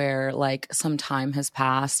point where, like, some time has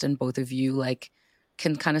passed and both of you, like,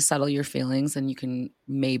 can kind of settle your feelings and you can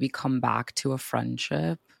maybe come back to a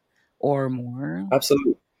friendship or more?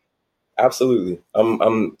 Absolutely. I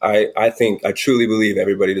truly believe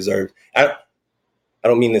everybody deserves, I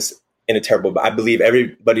don't mean this in a terrible, but I believe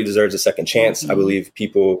everybody deserves a second chance. Mm-hmm. I believe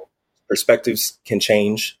people perspectives can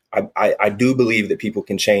change. I do believe that people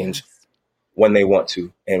can change when they want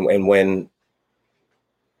to. And when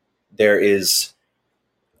there is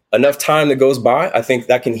enough time that goes by, I think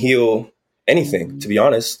that can heal anything, to be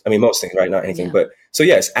honest. I mean, most things, right? Not anything, but so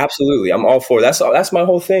yes, absolutely. I'm all for that's my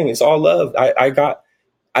whole thing. It's all love.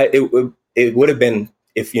 It would have been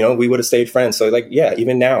if, we would have stayed friends. So like, yeah,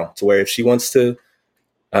 even now, to where if she wants to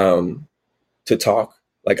talk,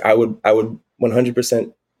 like, I would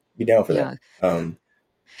 100% be down for that.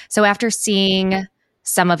 So after seeing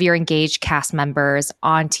some of your engaged cast members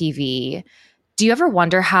on TV, do you ever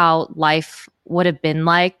wonder how life would have been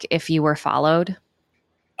like if you were followed?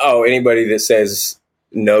 Oh, anybody that says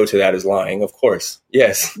no to that is lying. Of course.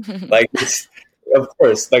 Yes. Like, of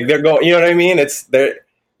course, like, they're going, you know what I mean?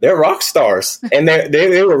 they're rock stars, and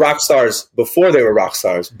they were rock stars before they were rock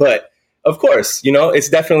stars. But of course, you know, it's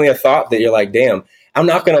definitely a thought that you're like, damn, I'm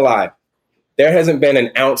not going to lie. There hasn't been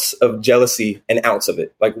an ounce of jealousy, an ounce of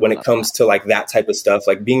it. Like when it comes to like that type of stuff,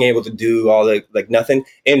 like being able to do all the, like nothing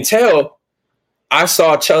until I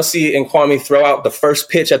saw Chelsea and Kwame throw out the first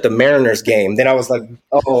pitch at the Mariners game. Then I was like,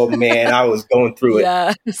 oh man, I was going through it.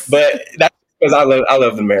 Yes. But that's because I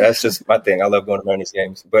love the Mariners. That's just my thing. I love going to Mariners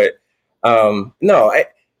games. But no,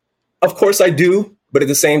 of course I do. But at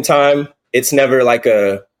the same time, it's never like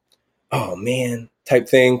a, oh man, type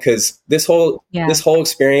thing. Because this whole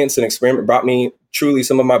experience and experiment brought me truly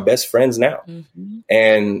some of my best friends now. Mm-hmm.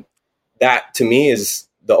 And that to me is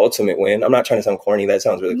the ultimate win. I'm not trying to sound corny. That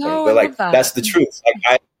sounds really corny. But like, that's the truth.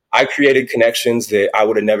 Like I created connections that I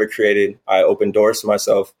would have never created. I opened doors to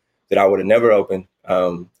myself that I would have never opened.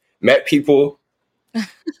 Met people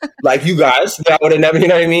like you guys that I would have never, you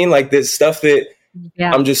know what I mean? Like this stuff that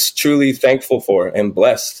I'm just truly thankful for and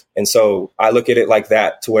blessed. And so I look at it like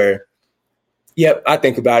that to where, yep, I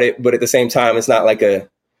think about it, but at the same time, it's not like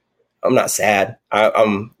I'm not sad.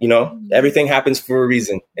 I'm, you know, everything happens for a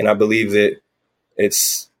reason. And I believe that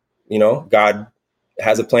it's, you know, God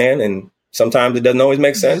has a plan, and sometimes it doesn't always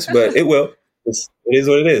make sense, but it will. It is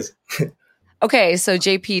what it is. Okay, so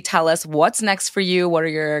JP, tell us what's next for you. What are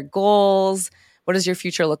your goals? What does your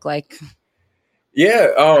future look like?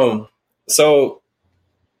 Yeah, so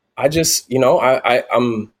I just, you know,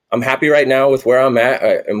 I'm happy right now with where I'm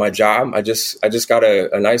at in my job. I just got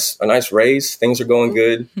a nice raise. Things are going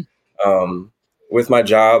good with my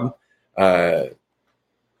job.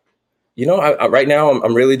 You know, I right now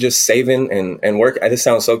I'm really just saving and work. This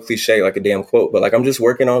sounds so cliche, like a damn quote, but like I'm just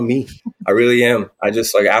working on me. I really am. I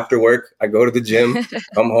just like after work, I go to the gym,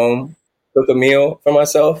 come home, cook a meal for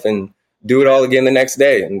myself, and do it all again the next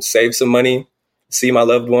day, and save some money, see my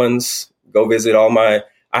loved ones, go visit all my.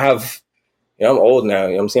 I have, you know, I'm old now. You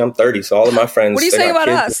know what I'm saying? I'm 30, so all of my friends. What do you say about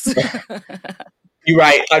us? You're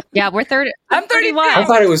right. Yeah, we're 30. I'm 31. I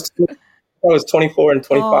thought it was 24 and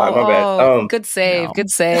 25. My bad. Good save. No.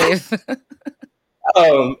 Good save.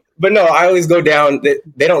 But no, I always go down.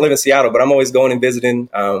 They don't live in Seattle, but I'm always going and visiting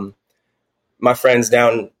my friends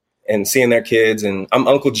down and seeing their kids. And I'm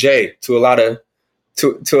Uncle Jay to a lot of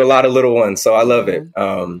little ones. So I love it.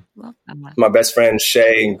 My best friends,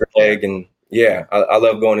 Shay and Greg. And yeah, I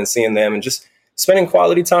love going and seeing them and just spending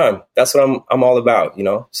quality time. That's what I'm all about, you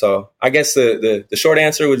know? So I guess the short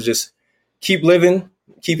answer was just keep living,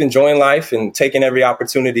 keep enjoying life, and taking every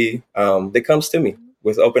opportunity that comes to me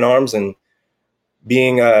with open arms, and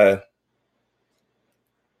being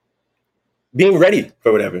ready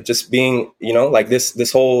for whatever. Just being, you know, like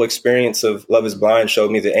this whole experience of Love is Blind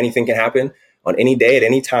showed me that anything can happen on any day at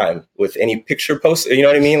any time with any picture post. You know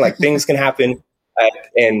what I mean? Like things can happen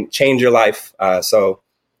and change your life. So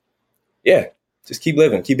yeah, just keep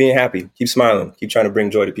living, keep being happy, keep smiling, keep trying to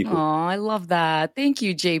bring joy to people. Oh, I love that. Thank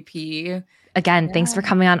you, JP. Again, thanks for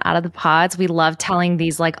coming on Out of the Pods. We love telling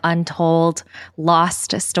these like untold,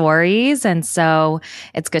 lost stories. And so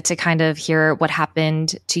it's good to kind of hear what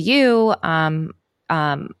happened to you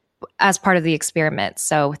as part of the experiment.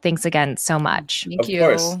 So thanks again so much. Thank you. Of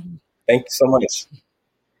course. Thank you so much.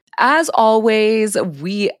 As always,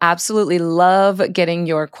 we absolutely love getting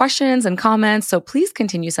your questions and comments. So please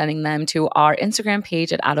continue sending them to our Instagram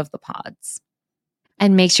page at Out of the Pods.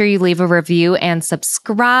 And make sure you leave a review and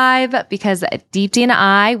subscribe, because Deepti and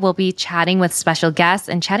I will be chatting with special guests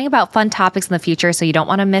and chatting about fun topics in the future. So you don't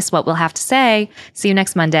want to miss what we'll have to say. See you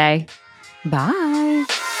next Monday.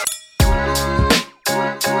 Bye.